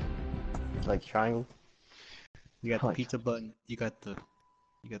 Like that. Like triangle. You got the pizza button. You got the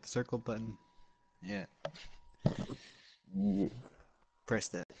circle button. Yeah. Yeah. Press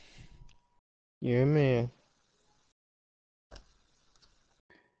that. Yeah, man.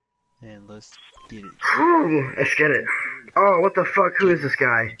 And let's get it. Ooh, let's get it. Oh, what the fuck? Who is this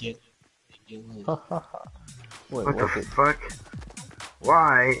guy? Get lit. Wait, What the fuck?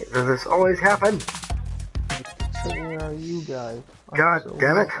 Why does this always happen? Where are you guys? God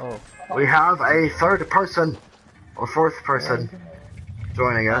damn it! We have a third person or fourth person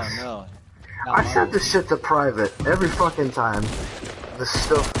joining us. Oh no. I set this shit to private every fucking time. This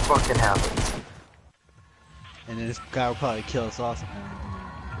still fucking happens. And then this guy will probably kill us all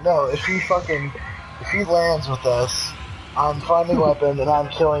somehow. No, if he lands with us, I'm finding a weapon and I'm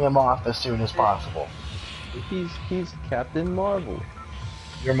killing him off as soon as possible. He's Captain Marvel.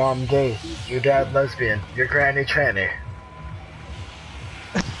 Your mom gay, your dad lesbian, your granny tranny.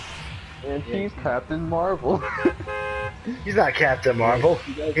 And he's Captain Marvel. He's not Captain Marvel.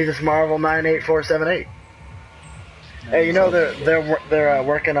 He's just Marvel 98478. Hey, you know they're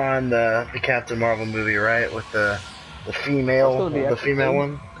working on the Captain Marvel movie, right? With the female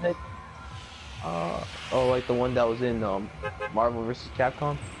one. Oh, like the one that was in Marvel vs.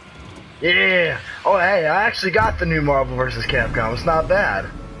 Capcom. Yeah. Oh, hey, I actually got the new Marvel vs. Capcom. It's not bad.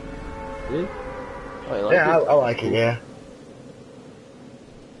 Really? Oh, like yeah, it? I like it. Yeah.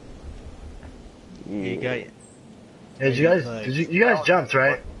 You got it. Hey, did you guys jumped,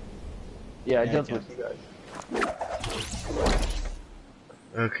 right? Yeah, I jumped with you guys.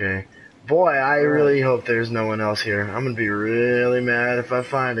 Okay. Boy, I really hope there's no one else here. I'm gonna be really mad if I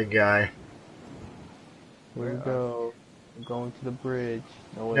find a guy. Where to go? I'm going to the bridge.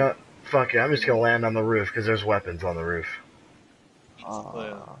 No way. No, fuck it. I'm just gonna land on the roof because there's weapons on the roof.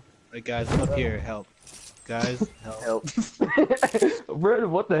 Hey guys, I'm up here. Help. Guys, help.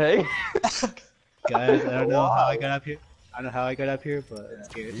 Brandon, what the heck? Guys, I don't know how I got up here. I don't know how I got up here, but I'm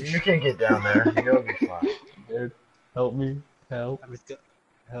scared. You can get down there. You'll be fine. Dude, help me. Help. I'm just go.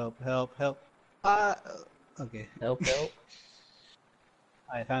 Help. Okay. Help.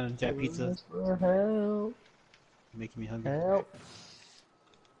 I found a Jack Pizza. Help. Making me hungry. Help.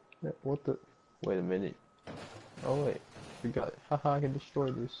 What the? Wait a minute. Oh wait. Forgot it. Haha, I can destroy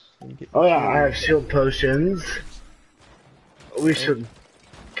this. Oh yeah, I have shield potions. We should...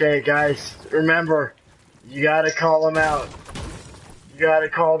 Okay, guys, remember, you gotta call them out. You gotta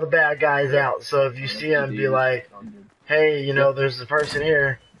call the bad guys out. So if you see them, be like, hey, you know, there's a person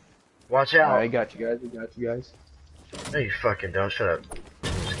here. Watch out. Alright, I got you guys. No, you fucking don't. Shut up.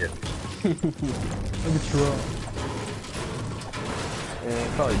 I'm just kidding. I'm a troll. Yeah,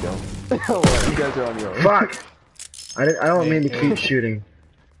 probably don't. Well, you guys are on your own. Fuck! I don't mean to keep shooting.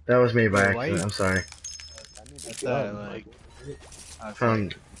 That was me by accident. I'm sorry. I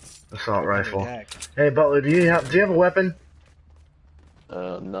found assault rifle. Hey Butler, do you have a weapon?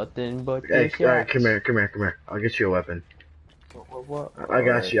 Nothing but. Hey, alright, come here. I'll get you a weapon. What? I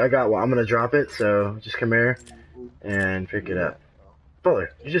got you. I got one. I'm gonna drop it. So just come here and pick it up.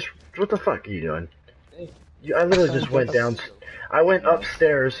 Butler, what the fuck are you doing? I literally just went down. I went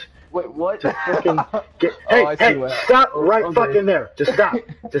upstairs. Wait, what? To fucking get. Hey, stop right fucking there. Just stop.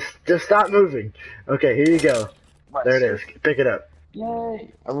 just stop moving. Okay, here you go. There it is. Pick it up.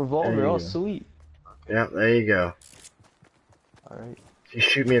 Yay! A revolver, all sweet. Yeah, there you go. Alright. If you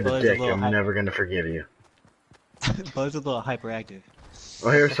shoot me in the dick, I'm never gonna forgive you. Buzz is a little hyperactive. Oh,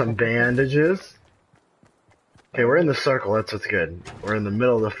 here's some bandages. Okay, we're in the circle, that's what's good. We're in the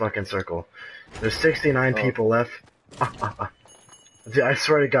middle of the fucking circle. There's 69 people left. Dude, I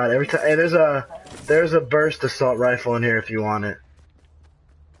swear to God, every time. Hey, there's a burst assault rifle in here if you want it.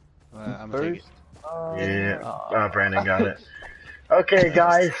 I'm gonna take it. Yeah, Brandon got it. Okay,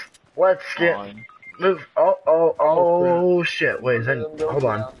 guys, let's move. Oh shit! Wait, hold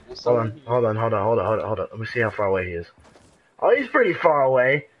on. Let me see how far away he is. Oh, he's pretty far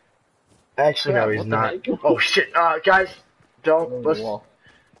away. Actually, no, he's not. Oh shit! Guys, don't.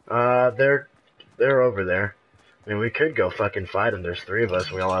 They're over there. I mean, we could go fucking fight them. There's 3 of us.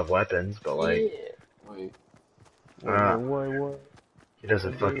 We all have weapons, but like, he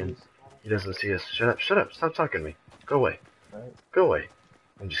doesn't see us. Shut up! Stop talking to me. Go away. Go away.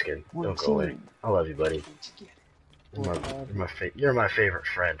 I'm just kidding. Don't go away. I love you, buddy. You're my favorite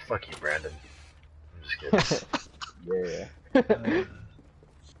friend. Fuck you, Brandon. I'm just kidding. Yeah.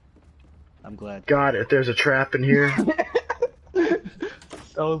 I'm glad. God, if there's a trap in here.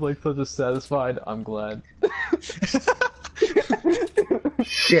 I was like such a satisfied. I'm glad.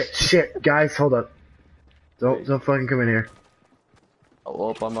 Shit, guys, hold up. Don't fucking come in here. Oh,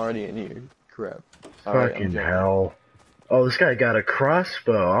 well, I'm already in here. Crap. Fucking hell. Oh, this guy got a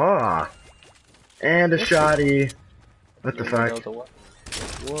crossbow. And a shotty. What the fuck?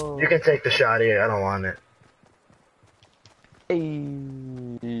 Whoa. You can take the shotty. I don't want it. Hey.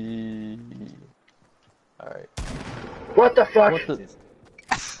 Alright. What the fuck?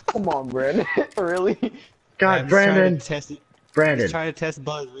 Come on, Brandon. Really? God, Brandon. Brandon. He's trying to test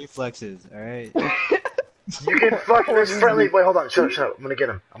Buzz reflexes, alright? You can fuck this friendly. Wait, hold on. Shut up. I'm gonna get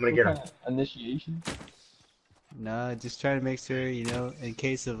him. Initiation? No, just trying to make sure, you know, in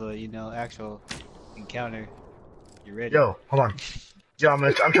case of a, you know, actual encounter, you're ready. Yo, hold on. Yo,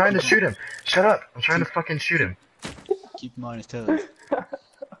 I'm trying to shoot him. Shut up. I'm trying to fucking shoot him. Keep him on his toes.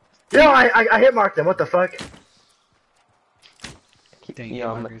 Yo, I hit marked him. What the fuck? Dang,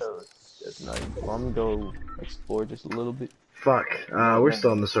 Yeah, I'm markers. That's nice. Well, I'm gonna go explore just a little bit. Fuck. We're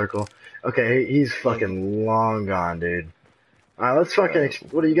still in the circle. Okay, he's fucking long gone, dude. Alright, let's fucking.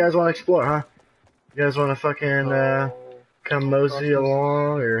 What do you guys want to explore, huh? You guys want to fucking come mosey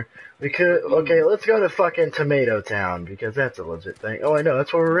along, or we could? Okay, let's go to fucking Tomato Town because that's a legit thing. Oh, I know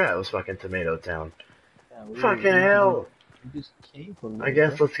that's where we're at. It was fucking Tomato Town. Fucking hell. We just came from there, I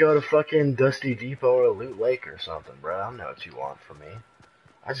guess let's go to fucking Dusty Depot or Loot Lake or something, bro. I don't know what you want from me.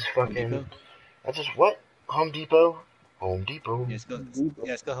 I just fucking. I just what? Home Depot? Home Depot. Yeah,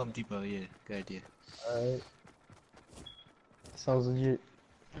 let's go Home Depot. Yeah, good idea. Alright. Sounds legit.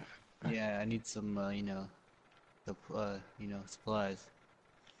 Yeah, I need some, you know, supplies.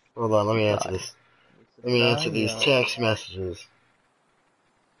 Hold on, let me answer this. Let me answer these text messages.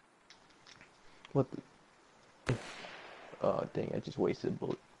 What the? Oh, dang, I just wasted a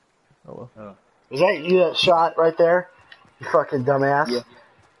bullet. Oh well. Oh. Was that you that shot right there? You fucking dumbass? Yeah.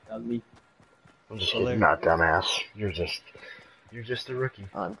 That was me. I'm just kidding, not dumbass. You're just a rookie.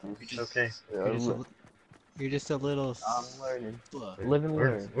 I'm It's okay. You're just a little. I'm learning. Fuck. Live and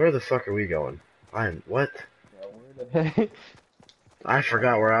learn. Where the fuck are we going? What? Yeah, where the heck? I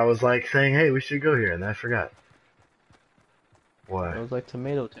forgot where I was like saying, hey, we should go here, and I forgot. It What? was like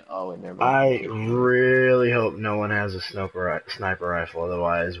Tomato Town. Oh, wait, never I mind. really hope no one has a sniper rifle,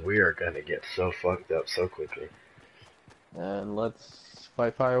 otherwise we are gonna get so fucked up so quickly. And let's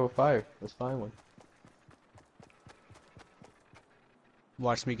fight fire with fire. Let's find one.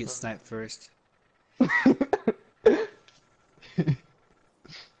 Watch me get sniped first.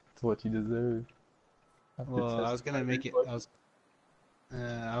 It's what you deserve. Well, I was gonna make it.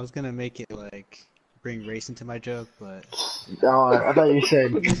 I was gonna make it like bring race into my joke, but Oh, I thought you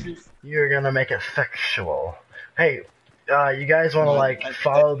said you were gonna make it sexual. Hey, you guys wanna like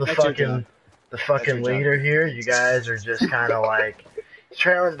follow the fucking leader here? You guys are just kind of like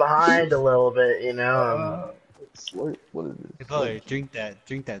trailing behind a little bit, you know. Slurp? What is this? hey, brother, drink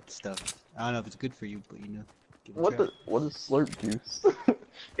that stuff. I don't know if it's good for you, but you know. Give it a What try. what is slurp juice?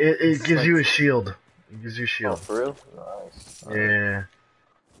 It gives you a shield. It gives you a Oh, shield. for real? Nice. Yeah.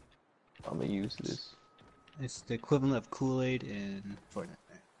 I'm gonna use this. It's the equivalent of Kool-Aid in Fortnite.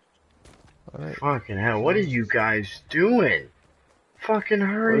 Alright. Fucking hell, what are you guys doing? Fucking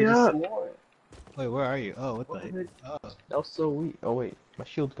hurry up. Wait, where are you? Oh, what the heck? Oh, That was so weak. Oh wait, my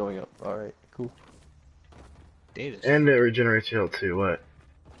shield's going up. Alright, cool. Davis. And it regenerates shield too, what?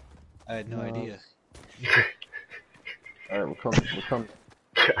 I had no idea. Alright, we're coming. We're coming.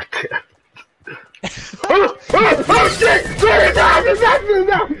 God damn. Oh shit!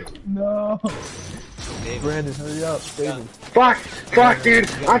 No! Davis. Brandon, hurry up. Save him. Fuck, dude.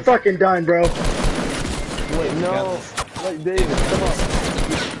 I'm fucking done, bro. Wait, no. Wait, David, come on.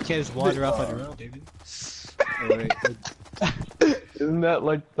 You can't just wander off on your own, David. Alright. Isn't that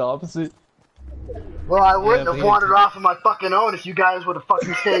like the opposite? Well, I wouldn't Yeah, have but wandered off on my fucking own if you guys would have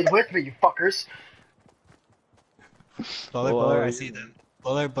fucking stayed with me, you fuckers. Buller, I see them.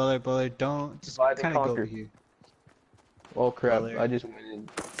 Buller, don't just Divide and kind of go conquer. over here. Oh crap, Baller. I just went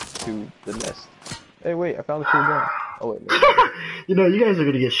into the nest. Hey, wait, I found the shield gun. Oh, wait, no. You know, you guys are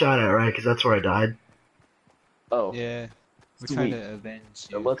gonna get shot at, right? Because that's where I died. Oh, Yeah, we're Sweet. trying to avenge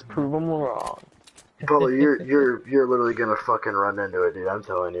so you. let's prove them wrong. Butler, you're literally gonna fucking run into it, dude. I'm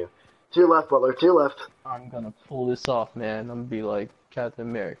telling you. To your left, Butler. To your left. I'm gonna pull this off, man. I'm gonna be like Captain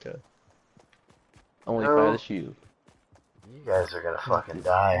America. Only No. by the shield. You guys are gonna fucking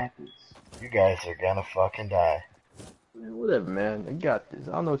die. You guys are gonna fucking die. Man, whatever, man. I got this.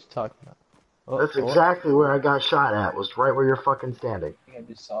 I don't know what you're talking about. Oh, That's exactly where I got shot at. Was right where you're fucking standing. I think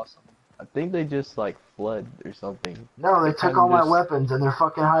I just saw something. I think they just like fled or something. No, they They took kinda all my just- weapons and they're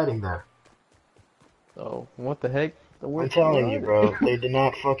fucking hiding there. So what the heck? I'm telling you, bro. They did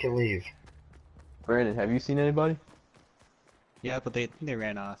not fucking leave. Brandon, have you seen anybody? Yeah, but they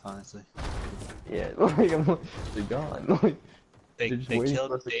ran off, honestly. Yeah, like they're gone. Like, They They're just they waiting killed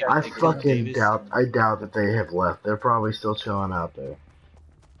for us to David. I they killed fucking Davis. I doubt that they have left. They're probably still chilling out there.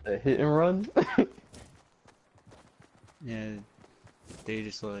 a hit and run. Yeah, they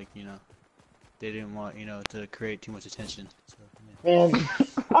just like they didn't want to create too much attention. So, yeah. Man,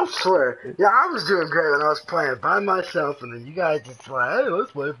 I swear, yeah, I was doing great when I was playing by myself, and then you guys just like, hey,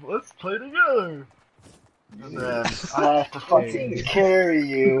 let's play together. And then I have to fucking carry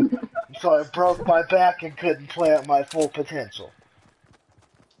you, so I broke my back and couldn't play at my full potential.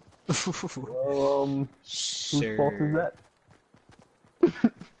 Well, whose fault is Sure. that?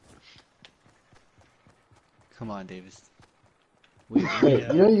 Come on, Davis. We Hey,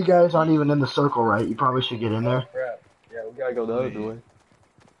 you know you guys aren't even in the circle, right? You probably should get in Oh there. crap. Yeah, we gotta go the other way.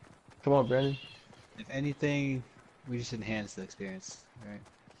 Come on, Brandon. if anything, we just enhance the experience, right?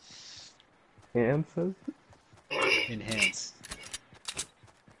 Ham says. Enhance.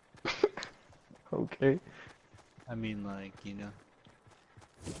 Okay. I mean, like, you know,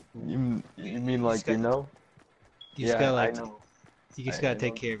 You mean you just like you got, know? you just Yeah, gotta I like, know. you I, just I gotta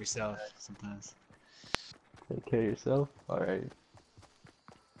take know. care of yourself sometimes. Take care of yourself. All right.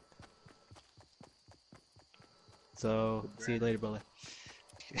 So, see you later, brother.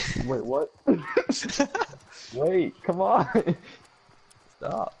 Wait, what? Wait, come on.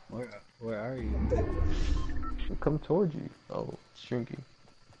 Stop. Where are you? I'll come towards you. Oh, it's shrinking.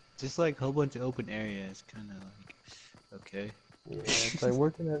 Just like a whole bunch of open areas, kind of like, okay. Yeah, it's like where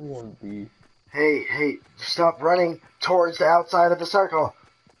can everyone be? Hey, stop running towards the outside of the circle.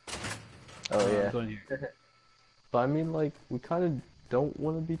 Oh I'm yeah. going here. But I mean, like, we kind of don't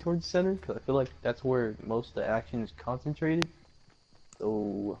want to be towards the center because I feel like that's where most of the action is concentrated.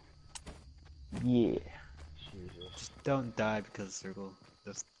 So, yeah. Jesus. Just don't die because of the circle.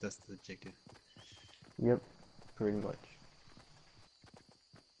 That's the objective. Yep, pretty much.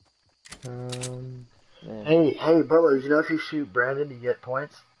 Yeah. Hey, Bubba, you know if you shoot Brandon, you get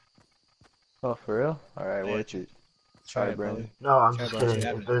points? Oh, for real? Alright, Oh, yeah, worth it. try Alright, it, brother. Brandon. No, I'm Try it, just brother. See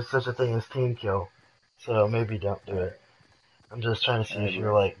kidding. what If happens. there's such a thing as team kill, so maybe don't do Alright, it. I'm just trying to see if alright,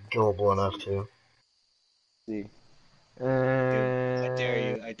 you're Brandon. like gullible enough to. See. Do it. I dare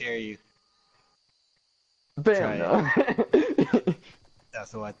And you. I dare you. bam, Try it. no.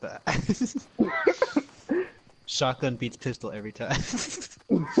 That's what I thought. Shotgun beats pistol every time.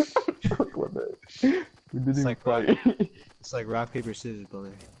 What the? We didn't It's even like rock. fight. It's like rock paper scissors,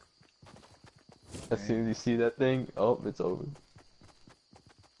 brother. As soon as you see that thing, oh, it's over.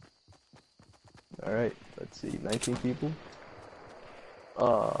 Alright, let's see, 19 people.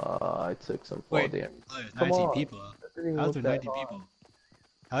 I took some fall Wait, damage. oh, there's Come 19 on, people. that didn't even How's look there that 19 hard. people?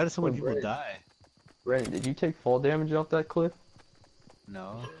 How did so many Wait, people die? Brandon, did you take fall damage off that cliff?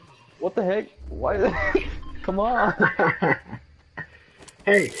 No. What the heck? Why? Come on!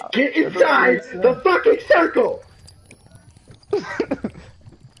 Hey, get That doesn't inside make sense. the fucking circle!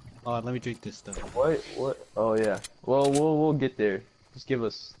 Oh, let me drink this stuff. What? What? Oh yeah. Well, we'll get there. Just give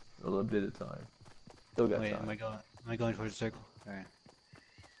us a little bit of time. Still got Wait, time. am I going towards the circle? Alright.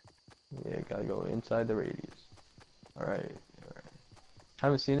 Yeah, gotta go inside the radius. Alright.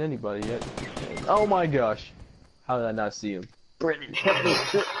 Haven't seen anybody yet. Oh my gosh! How did I not see him? Brandon, help me!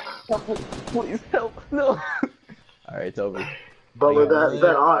 Help me! Please help! No! Alright, it's over. Bubba,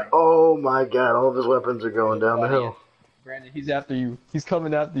 Wait, oh my god, all of his weapons are going down the hill. Brandon, he's after you. He's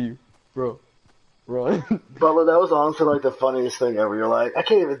coming after you. Bro. Run. Bubba, that was honestly like the funniest thing ever. You're like, I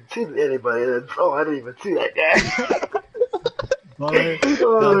can't even see anybody. And then, oh, I didn't even see that guy. Brother,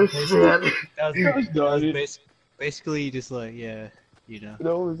 Oh shit. that was basically just like, yeah, you know,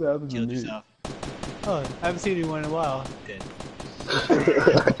 That always happens to killed me. yourself. Oh, I haven't seen anyone in a while. Dead.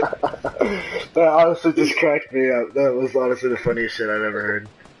 That honestly just cracked me up. That was honestly the funniest shit I've ever heard.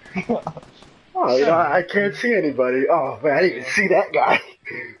 Oh, you know, I can't see anybody. Oh man, I didn't even see that guy.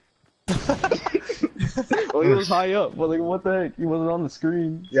 Well, he was high up, but like, what the heck? He wasn't on the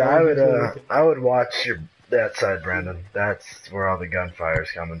screen. Yeah, So I would watch that side, Brandon. That's where all the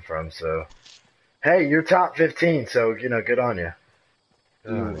gunfire's coming from. So, hey, you're top 15, so you know, good on you.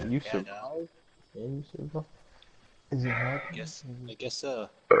 You Yeah, survived? Yeah, you survived? Is it happening? I guess so.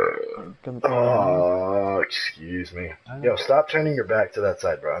 Oh, excuse me. Yo, stop turning your back to that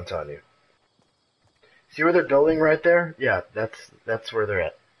side, bro. I'm telling you. See where they're building right there? Yeah, that's where they're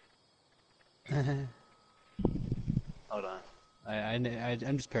at. Hold on.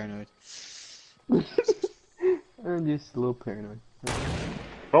 I'm just paranoid. I'm just a little paranoid.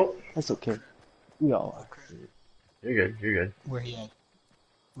 Oh, That's okay. We all are. you're good. You're good. Where he at?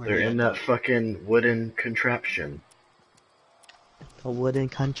 They're in that fucking wooden contraption. A wooden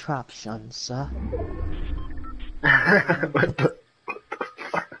contraption, sir. What the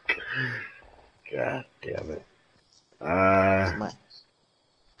fuck? God damn it.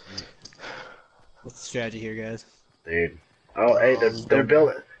 What's the strategy here, guys? Dude. Oh, hey,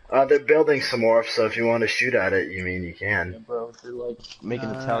 they're building some more. So if you want to shoot at it, you mean you Yeah, can. bro, they're like making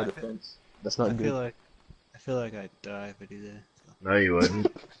a tower defense. That's not good. I feel like I'd die if I do that. So. No, you wouldn't. I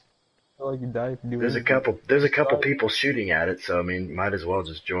feel like you die if you do There's a couple people shooting at it, so I mean, might as well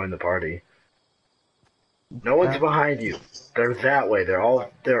just join the party. No one's behind you. They're that way. They're all.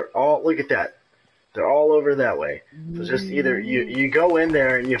 Look at that. They're all over that way. So just either you go in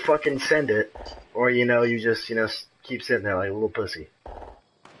there and you fucking send it, or you just keep sitting there like a little pussy.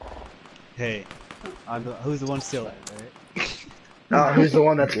 Hey, who's the one stealing, right? Who's the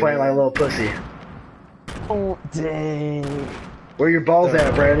one that's playing like a little pussy? Oh, dang. Where your balls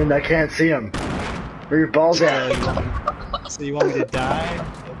at, Brandon? I can't see them. Where your balls at? So you want me to die?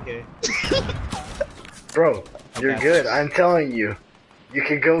 Okay. Bro, you're good. I'm telling you. You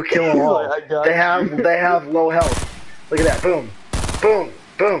can go kill them all. I got They have low health. Look at that. Boom. Boom.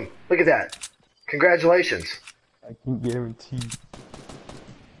 Boom. Look at that. Congratulations. I can guarantee.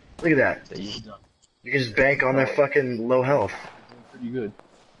 Look at that. That you're done. You can just bank on their fucking low health. Pretty good.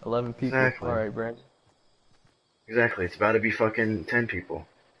 11 people. Exactly. Alright, Brandon. Exactly. It's about to be fucking 10 people.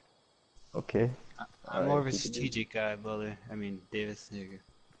 Okay. I'm more of a strategic guy, brother. I mean, Davis. There you go.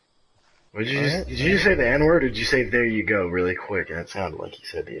 Did you just say the N-word, or did you say there you go really quick? And it sounded like you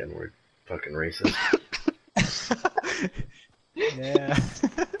said the N-word. Fucking racist. Yeah.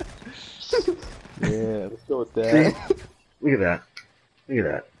 Yeah, let's go with that. See? Look at that. Look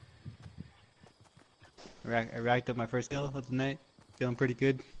at that. I racked up my first kill of the night. Feeling pretty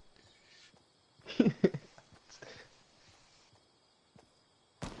good.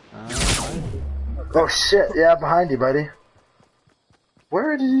 Oh shit, yeah, behind you, buddy.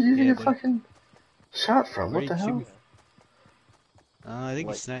 Where did you even get fucking shot from? What the hell? I think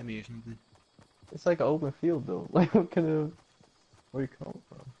he sniped me or something. It's like an open field, though. Like, what kind of... Where you coming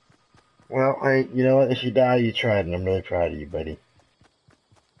from? Well, you know what? If you die, you tried, and I'm really proud of you, buddy.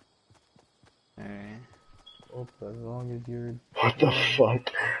 Alright. Oh, as long as you're... What the fuck?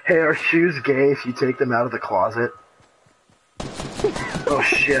 Hey, are shoes gay if you take them out of the closet? Oh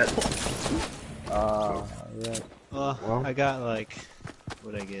shit. Yeah. Well, I got like...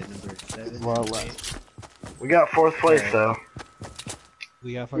 What'd I get? Number 7? Well, We got 4th place, though.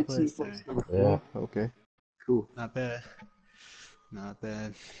 We got 4th place. Alright. Yeah. Okay. Cool. Not bad. Not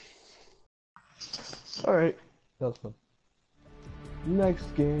bad. Alright. That was fun.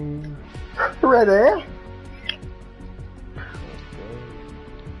 Next game. Ready?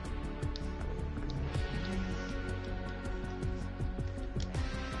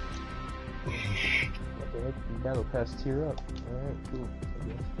 That'll pass tier up. Alright, cool.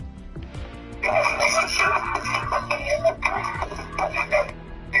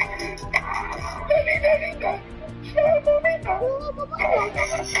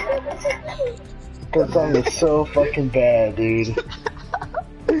 That song is so fucking bad, dude.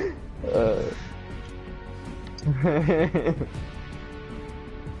 Hey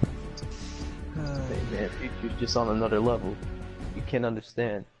man, Future's just on another level. You can't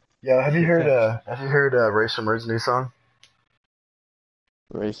understand. Yeah, have you heard Ray Sherman's new song?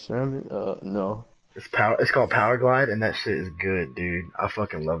 Ray Sherman? No. It's called Power Glide, and that shit is good, dude. I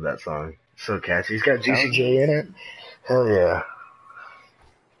fucking love that song. It's so catchy. He's got Juicy J in it. Hell yeah.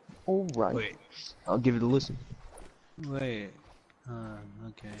 Alright. Wait. I'll give it a listen. Wait.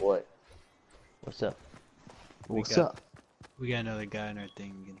 Okay. What? What's up? What's up? We got another guy in our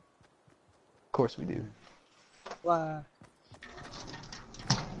thing again. Of course we do. Why?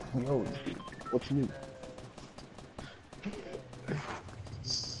 We always do. What's new?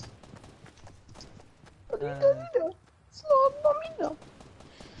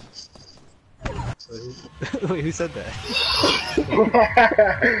 Wait, who said that?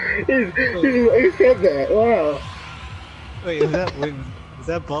 Who said that? Wow. Wait, was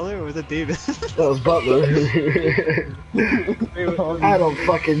that Butler or was that Davis? That was Butler. I don't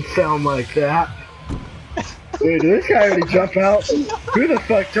fucking sound like that. Wait, did this guy already jump out? Who the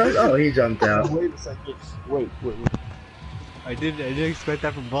fuck jumped? Oh, he jumped out. Wait a second. Wait. I didn't expect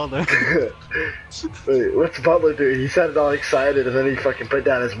that from Butler. Wait, what's Butler do? He sounded all excited and then he fucking put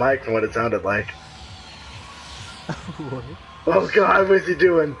down his mic from what it sounded like. What? Oh god, what's he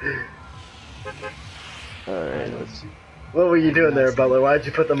doing? Alright, let's see. What were you doing there, Butler? Why'd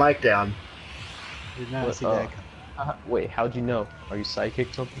you put the mic down? Did not see that coming. Wait, how'd you know? Are you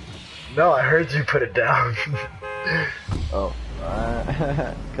psychic something? No, I heard you put it down. Oh,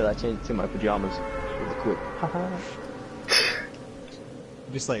 cause I changed it to my pajamas really quick.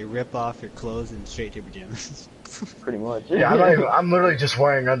 Just like rip off your clothes and straight to your pajamas. Pretty much. Yeah, I'm literally just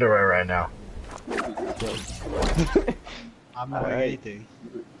wearing underwear right now. I'm not wearing anything.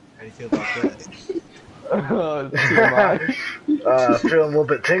 How do you feel about that? Feeling a little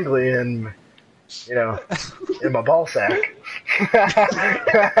bit tingly and, in my ball sack.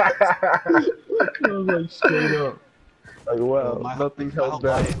 Like straight up. Like wow, nothing held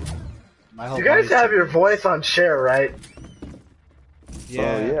back. You guys have your voice on share, right? Yeah,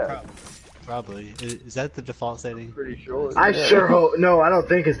 Oh, yeah. Probably. Is that the default setting? Pretty sure. I sure hope. No, I don't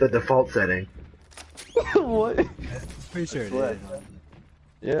think it's the default setting. What? Pretty sure it What? is.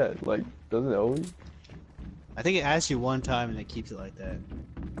 Yeah, like, doesn't it always? I think it asks you one time and it keeps it like that.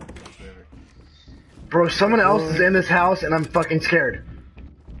 Forever. Bro, someone else is in this house and I'm fucking scared.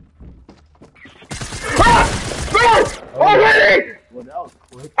 Ah! No! Already! What else?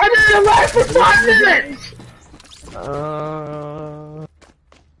 Quick. I've been alive for 5 minutes!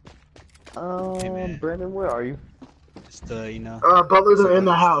 Hey, man. Brandon, where are you? Just you know. Butler, they're in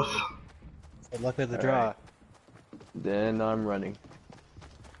the house. Good luck with the draw. Then I'm running.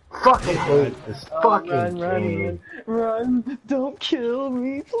 Fucking hate this fucking run, game. run, don't kill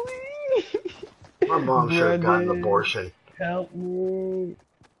me, please. My mom should have gotten an Brandon. abortion. Help me.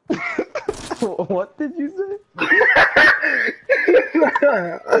 What did you say?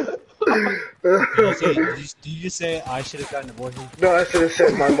 Did you just say I should have gotten an abortion? No, I should have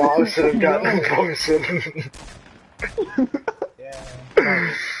said my mom should have gotten an abortion.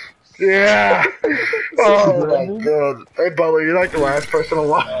 Yeah. Yeah. Oh my god. Hey, Butler, you're like the last person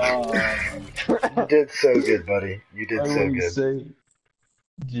alive. You did so good, buddy. You did so good. Say,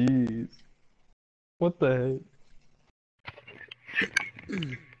 jeez. What the heck?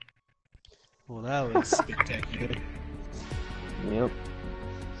 Well, that was spectacular. Yep.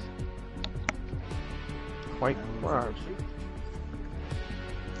 Quite large.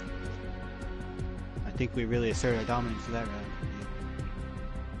 I think we really asserted our dominance for that round.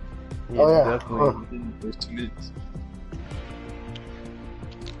 Yeah, Oh, yeah. definitely. Oh. Within the first 2 minutes.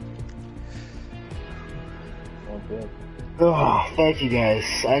 Okay. Oh, thank you guys.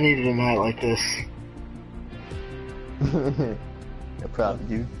 I needed a night like this. You're proud,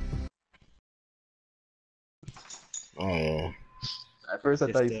 dude. Oh yeah. At first,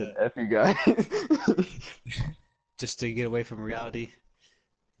 I thought you Just, said F you guys. Just to get away from reality.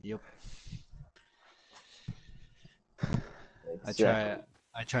 Yep. I try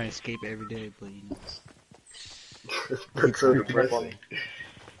and escape every day, but you know. That's so depressing.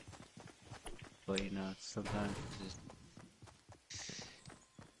 But you know, sometimes it's just. It's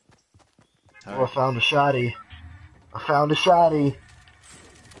Oh, I hard. found a shotty. I found a shotty.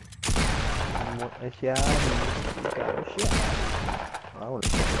 A shot. Got a shot. I want to.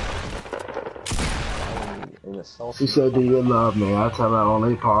 She said, do you love me? I tell her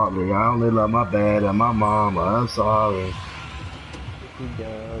only partly. I only love my dad and my mama. I'm sorry.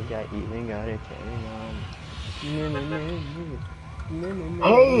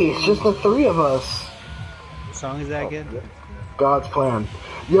 Hey, it's just the 3 of us. What song is that again? God's plan.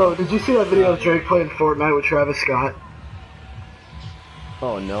 Yo, did you see that video of Drake playing Fortnite with Travis Scott?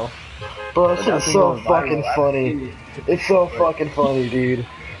 Oh no. Bro, that shit's so fucking funny. It's so fucking funny, dude.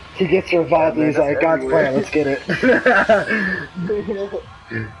 He gets revived and he's like, God's plan, let's get it.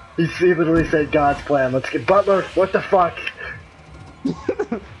 He literally said God's plan, let's get Butler, what the fuck?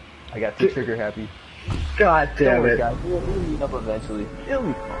 I got too trigger happy. God damn Don't worry, it. guys. We'll meet up eventually. It'll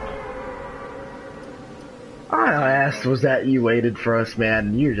be fun. I asked, was that you waited for us, man?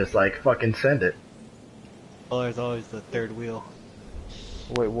 And you're just like, fucking send it. There's always the third wheel.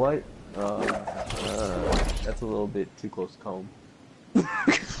 Wait, what? That's a little bit too close to home.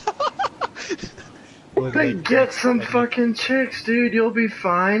 Hey, get some fucking chicks, dude, you'll be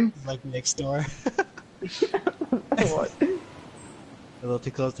fine. Like next door. What? A little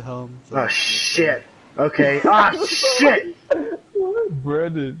too close to home. So Oh shit. Okay. Ah shit.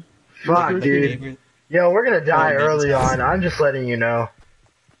 Brandon. Fuck, dude. Neighbor- Yo, we're gonna die Oh, early neighbor's on. I'm just letting you know.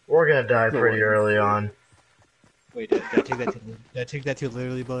 We're gonna die pretty early on. Wait, did I take that to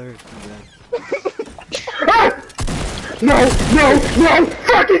literally, Butler? Ah! No!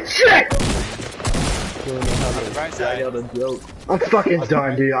 Fucking shit! Right side. I'm fucking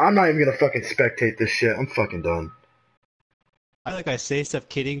done, dude. I'm not even gonna fucking spectate this shit. I'm fucking done. I feel like I say stuff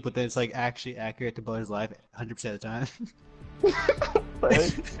kidding, but then it's like actually accurate to Butler's life 100% of the time.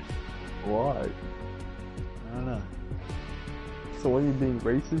 Why? I don't know. So when you're being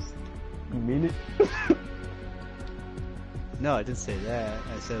racist, you mean it? No, I didn't say that.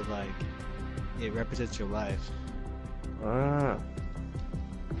 I said like it represents your life. Ah.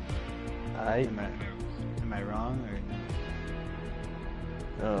 Am I wrong or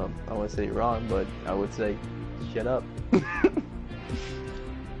no? I wouldn't say you're wrong, but I would say, shut up.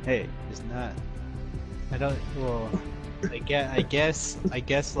 Hey, it's not. I don't. Well, I guess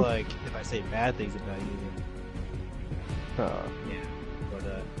like if I say bad things about you, yeah. But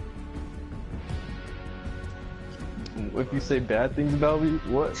If you say bad things about me,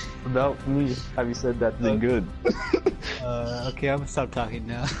 what about me have you said that's been good? okay, I'm gonna stop talking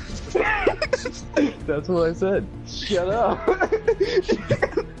now. That's what I said. Shut up. I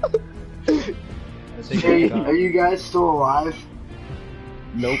think Hey, I'm are you guys still alive?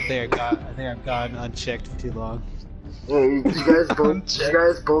 Nope. I think I've gone unchecked for too long. Hey, did you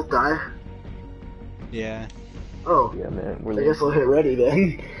guys both die? Yeah. Oh, Yeah, man. I guess I'll hit ready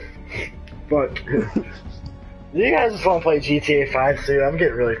then. Fuck. You guys just want to play GTA 5 soon? I'm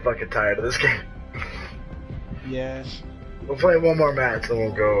getting really fucking tired of this game. Yeah. We'll play one more match, then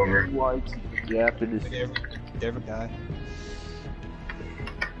we'll go over. Yeah, after this. Never die.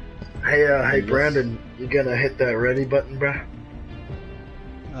 Hey, Brandon, you gonna hit that ready button, bruh?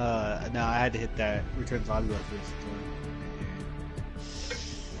 No, I had to hit that return volleyball first.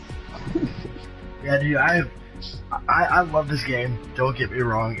 Yeah, dude, I love this game. Don't get me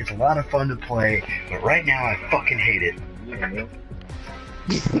wrong; it's a lot of fun to play, but right now I fucking hate it.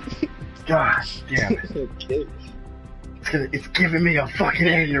 God damn it! It's giving me a fucking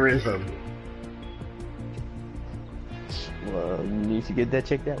aneurysm. Well, you need to get that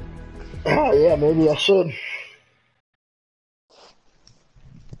checked out. Oh yeah, maybe I should.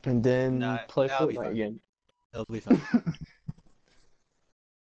 And then Nah, play that'll be Fortnite fun. again. That'll be fun.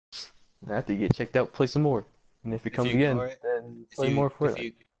 After you get checked out, play some more. And if it comes again, ignore it, then play more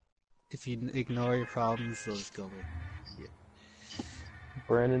Fortnite. If you ignore your problems, they'll just go away.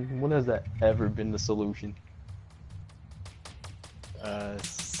 Brandon, when has that ever been the solution?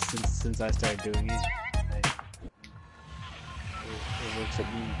 Since I started doing it, it works at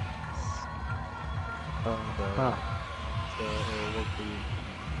me. Huh. So it'll work for you.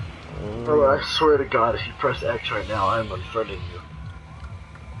 Oh, I swear to God, if you press X right now, I'm unfriending you.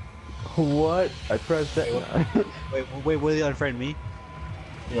 What? I pressed that. Wait, will you unfriend me?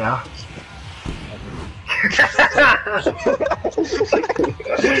 Yeah.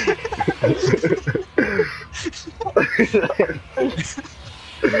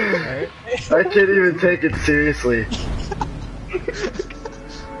 I can't even take it seriously.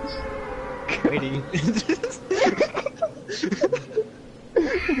 Waiting.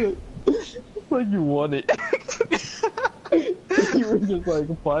 Like you won it. You were just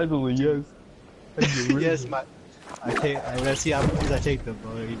like, finally, yes. Yes, when I see opportunities, I take them,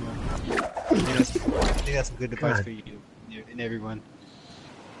 bro. You know, I think that's some good advice God. for you and everyone.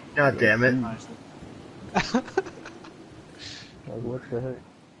 God damn it. Honestly. Like, what the heck?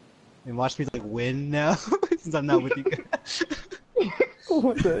 And watch me like win now since I'm not with you guys.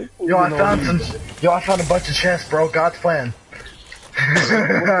 What the heck? Yo, I found a bunch of chests, bro. God's plan.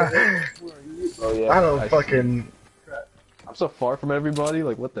 Oh yeah. I don't fucking. I'm so far from everybody.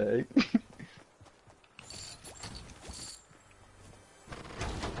 Like, what the heck?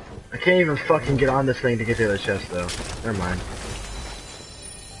 I can't even fucking get on this thing to get to the chest, though. Never mind.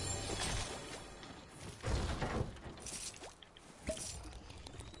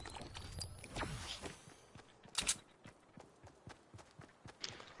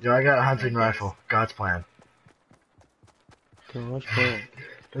 Yo, I got a hunting rifle. God's plan. God's plan.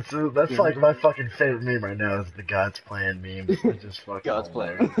 That's like my fucking favorite meme right now is the God's plan meme. It's just fucking God's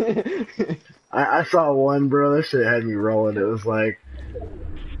hilarious. plan. I saw one, bro. That shit had me rolling. It was like,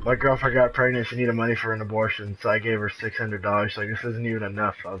 my girlfriend got pregnant. She needed money for an abortion, so I gave her $600. She's like, this isn't even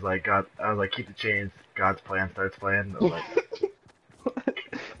enough. I was like, keep the change. God's plan starts playing. I was like,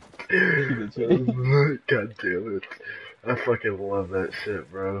 God damn it. I fucking love that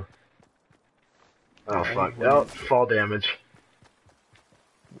shit, bro. Oh fuck. Oh, fall damage.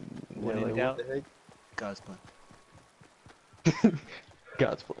 When Yeah, in like, doubt, what the heck? God's plan.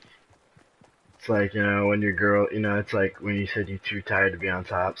 God's plan. It's like, you know, when your girl, you know, it's like when you said you're too tired to be on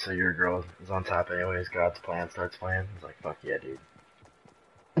top, so your girl is on top anyways, God's plan starts playing. It's like, fuck yeah, dude.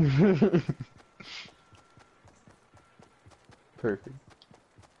 Perfect.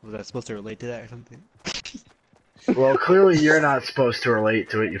 Was I supposed to relate to that or something? Well, clearly you're not supposed to relate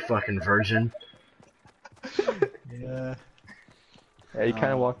to it, you fucking virgin. Yeah. Yeah, you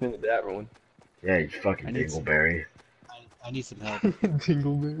kind of walked into that one. Yeah, you fucking I need some- dingleberry. I need some help.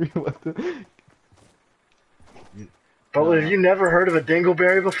 Dingleberry, what the? But have you never heard of a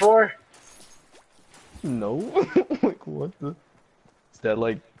dingleberry before? No. Like, what the? Is that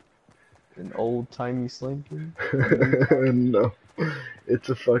like an old timey slang thing? No. It's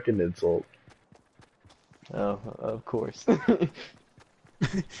a fucking insult. Oh, of course. But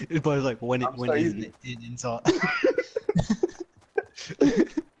it's like when sorry, isn't it an insult?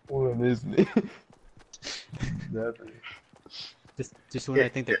 When isn't it? Never. Just when I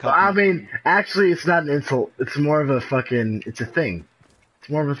think they're I mean, actually, it's not an insult. It's more of a fucking. It's a thing. It's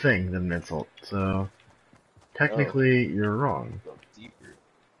more of a thing than an insult. So, technically, you're wrong.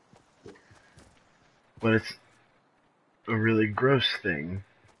 But it's a really gross thing.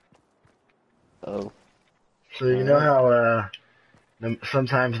 Oh. So you know how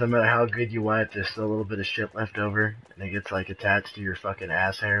Sometimes, no matter how good you wipe, there's still a little bit of shit left over, and it gets like attached to your fucking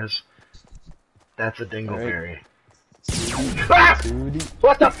ass hairs. That's a dingleberry. Ah! Dude,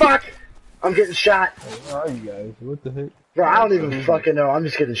 What the fuck? I'm getting shot. where are you guys? What the heck? Bro, I don't even fucking know. I'm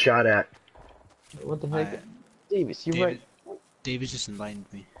just getting shot at. What the heck? Alright. Davis, you're David, right. David just enlightened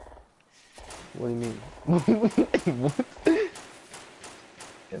me. What do you mean? What?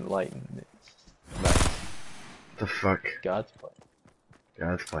 Enlightenment. Nice. The fuck? God's plan.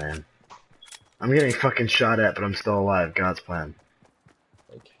 God's plan. I'm getting fucking shot at, but I'm still alive. God's plan.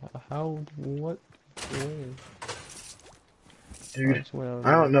 Like, how, what? Where? Dude, just went out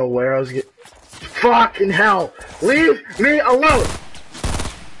I don't know where I was getting. Fucking hell! Leave me alone!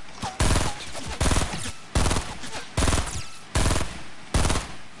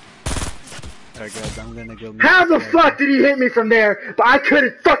 Alright guys, I'm gonna go. How the fuck did he hit me from there? But I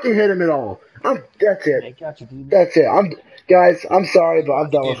couldn't fucking hit him at all. That's I it. got you, dude. That's it. Guys, I'm sorry, but I'm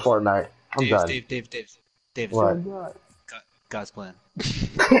done with Dave, Fortnite. I'm done. Dave. What? God. God's plan. God,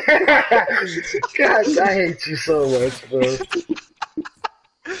 I hate you so much, bro.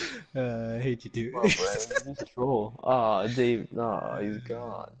 I hate you too. Oh, Brandon, he's a troll. Aw, Dave, nah, he's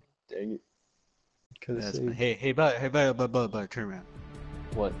gone. Dang it. Could've That's saved. hey, bud, turn around.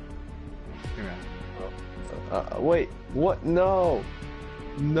 What? Turn around. Wait, what? No!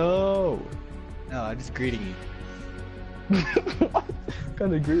 No! No, I'm just greeting you. What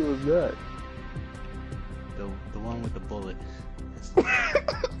kind of greet was that? The one with the bullet.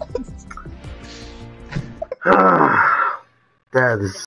 That is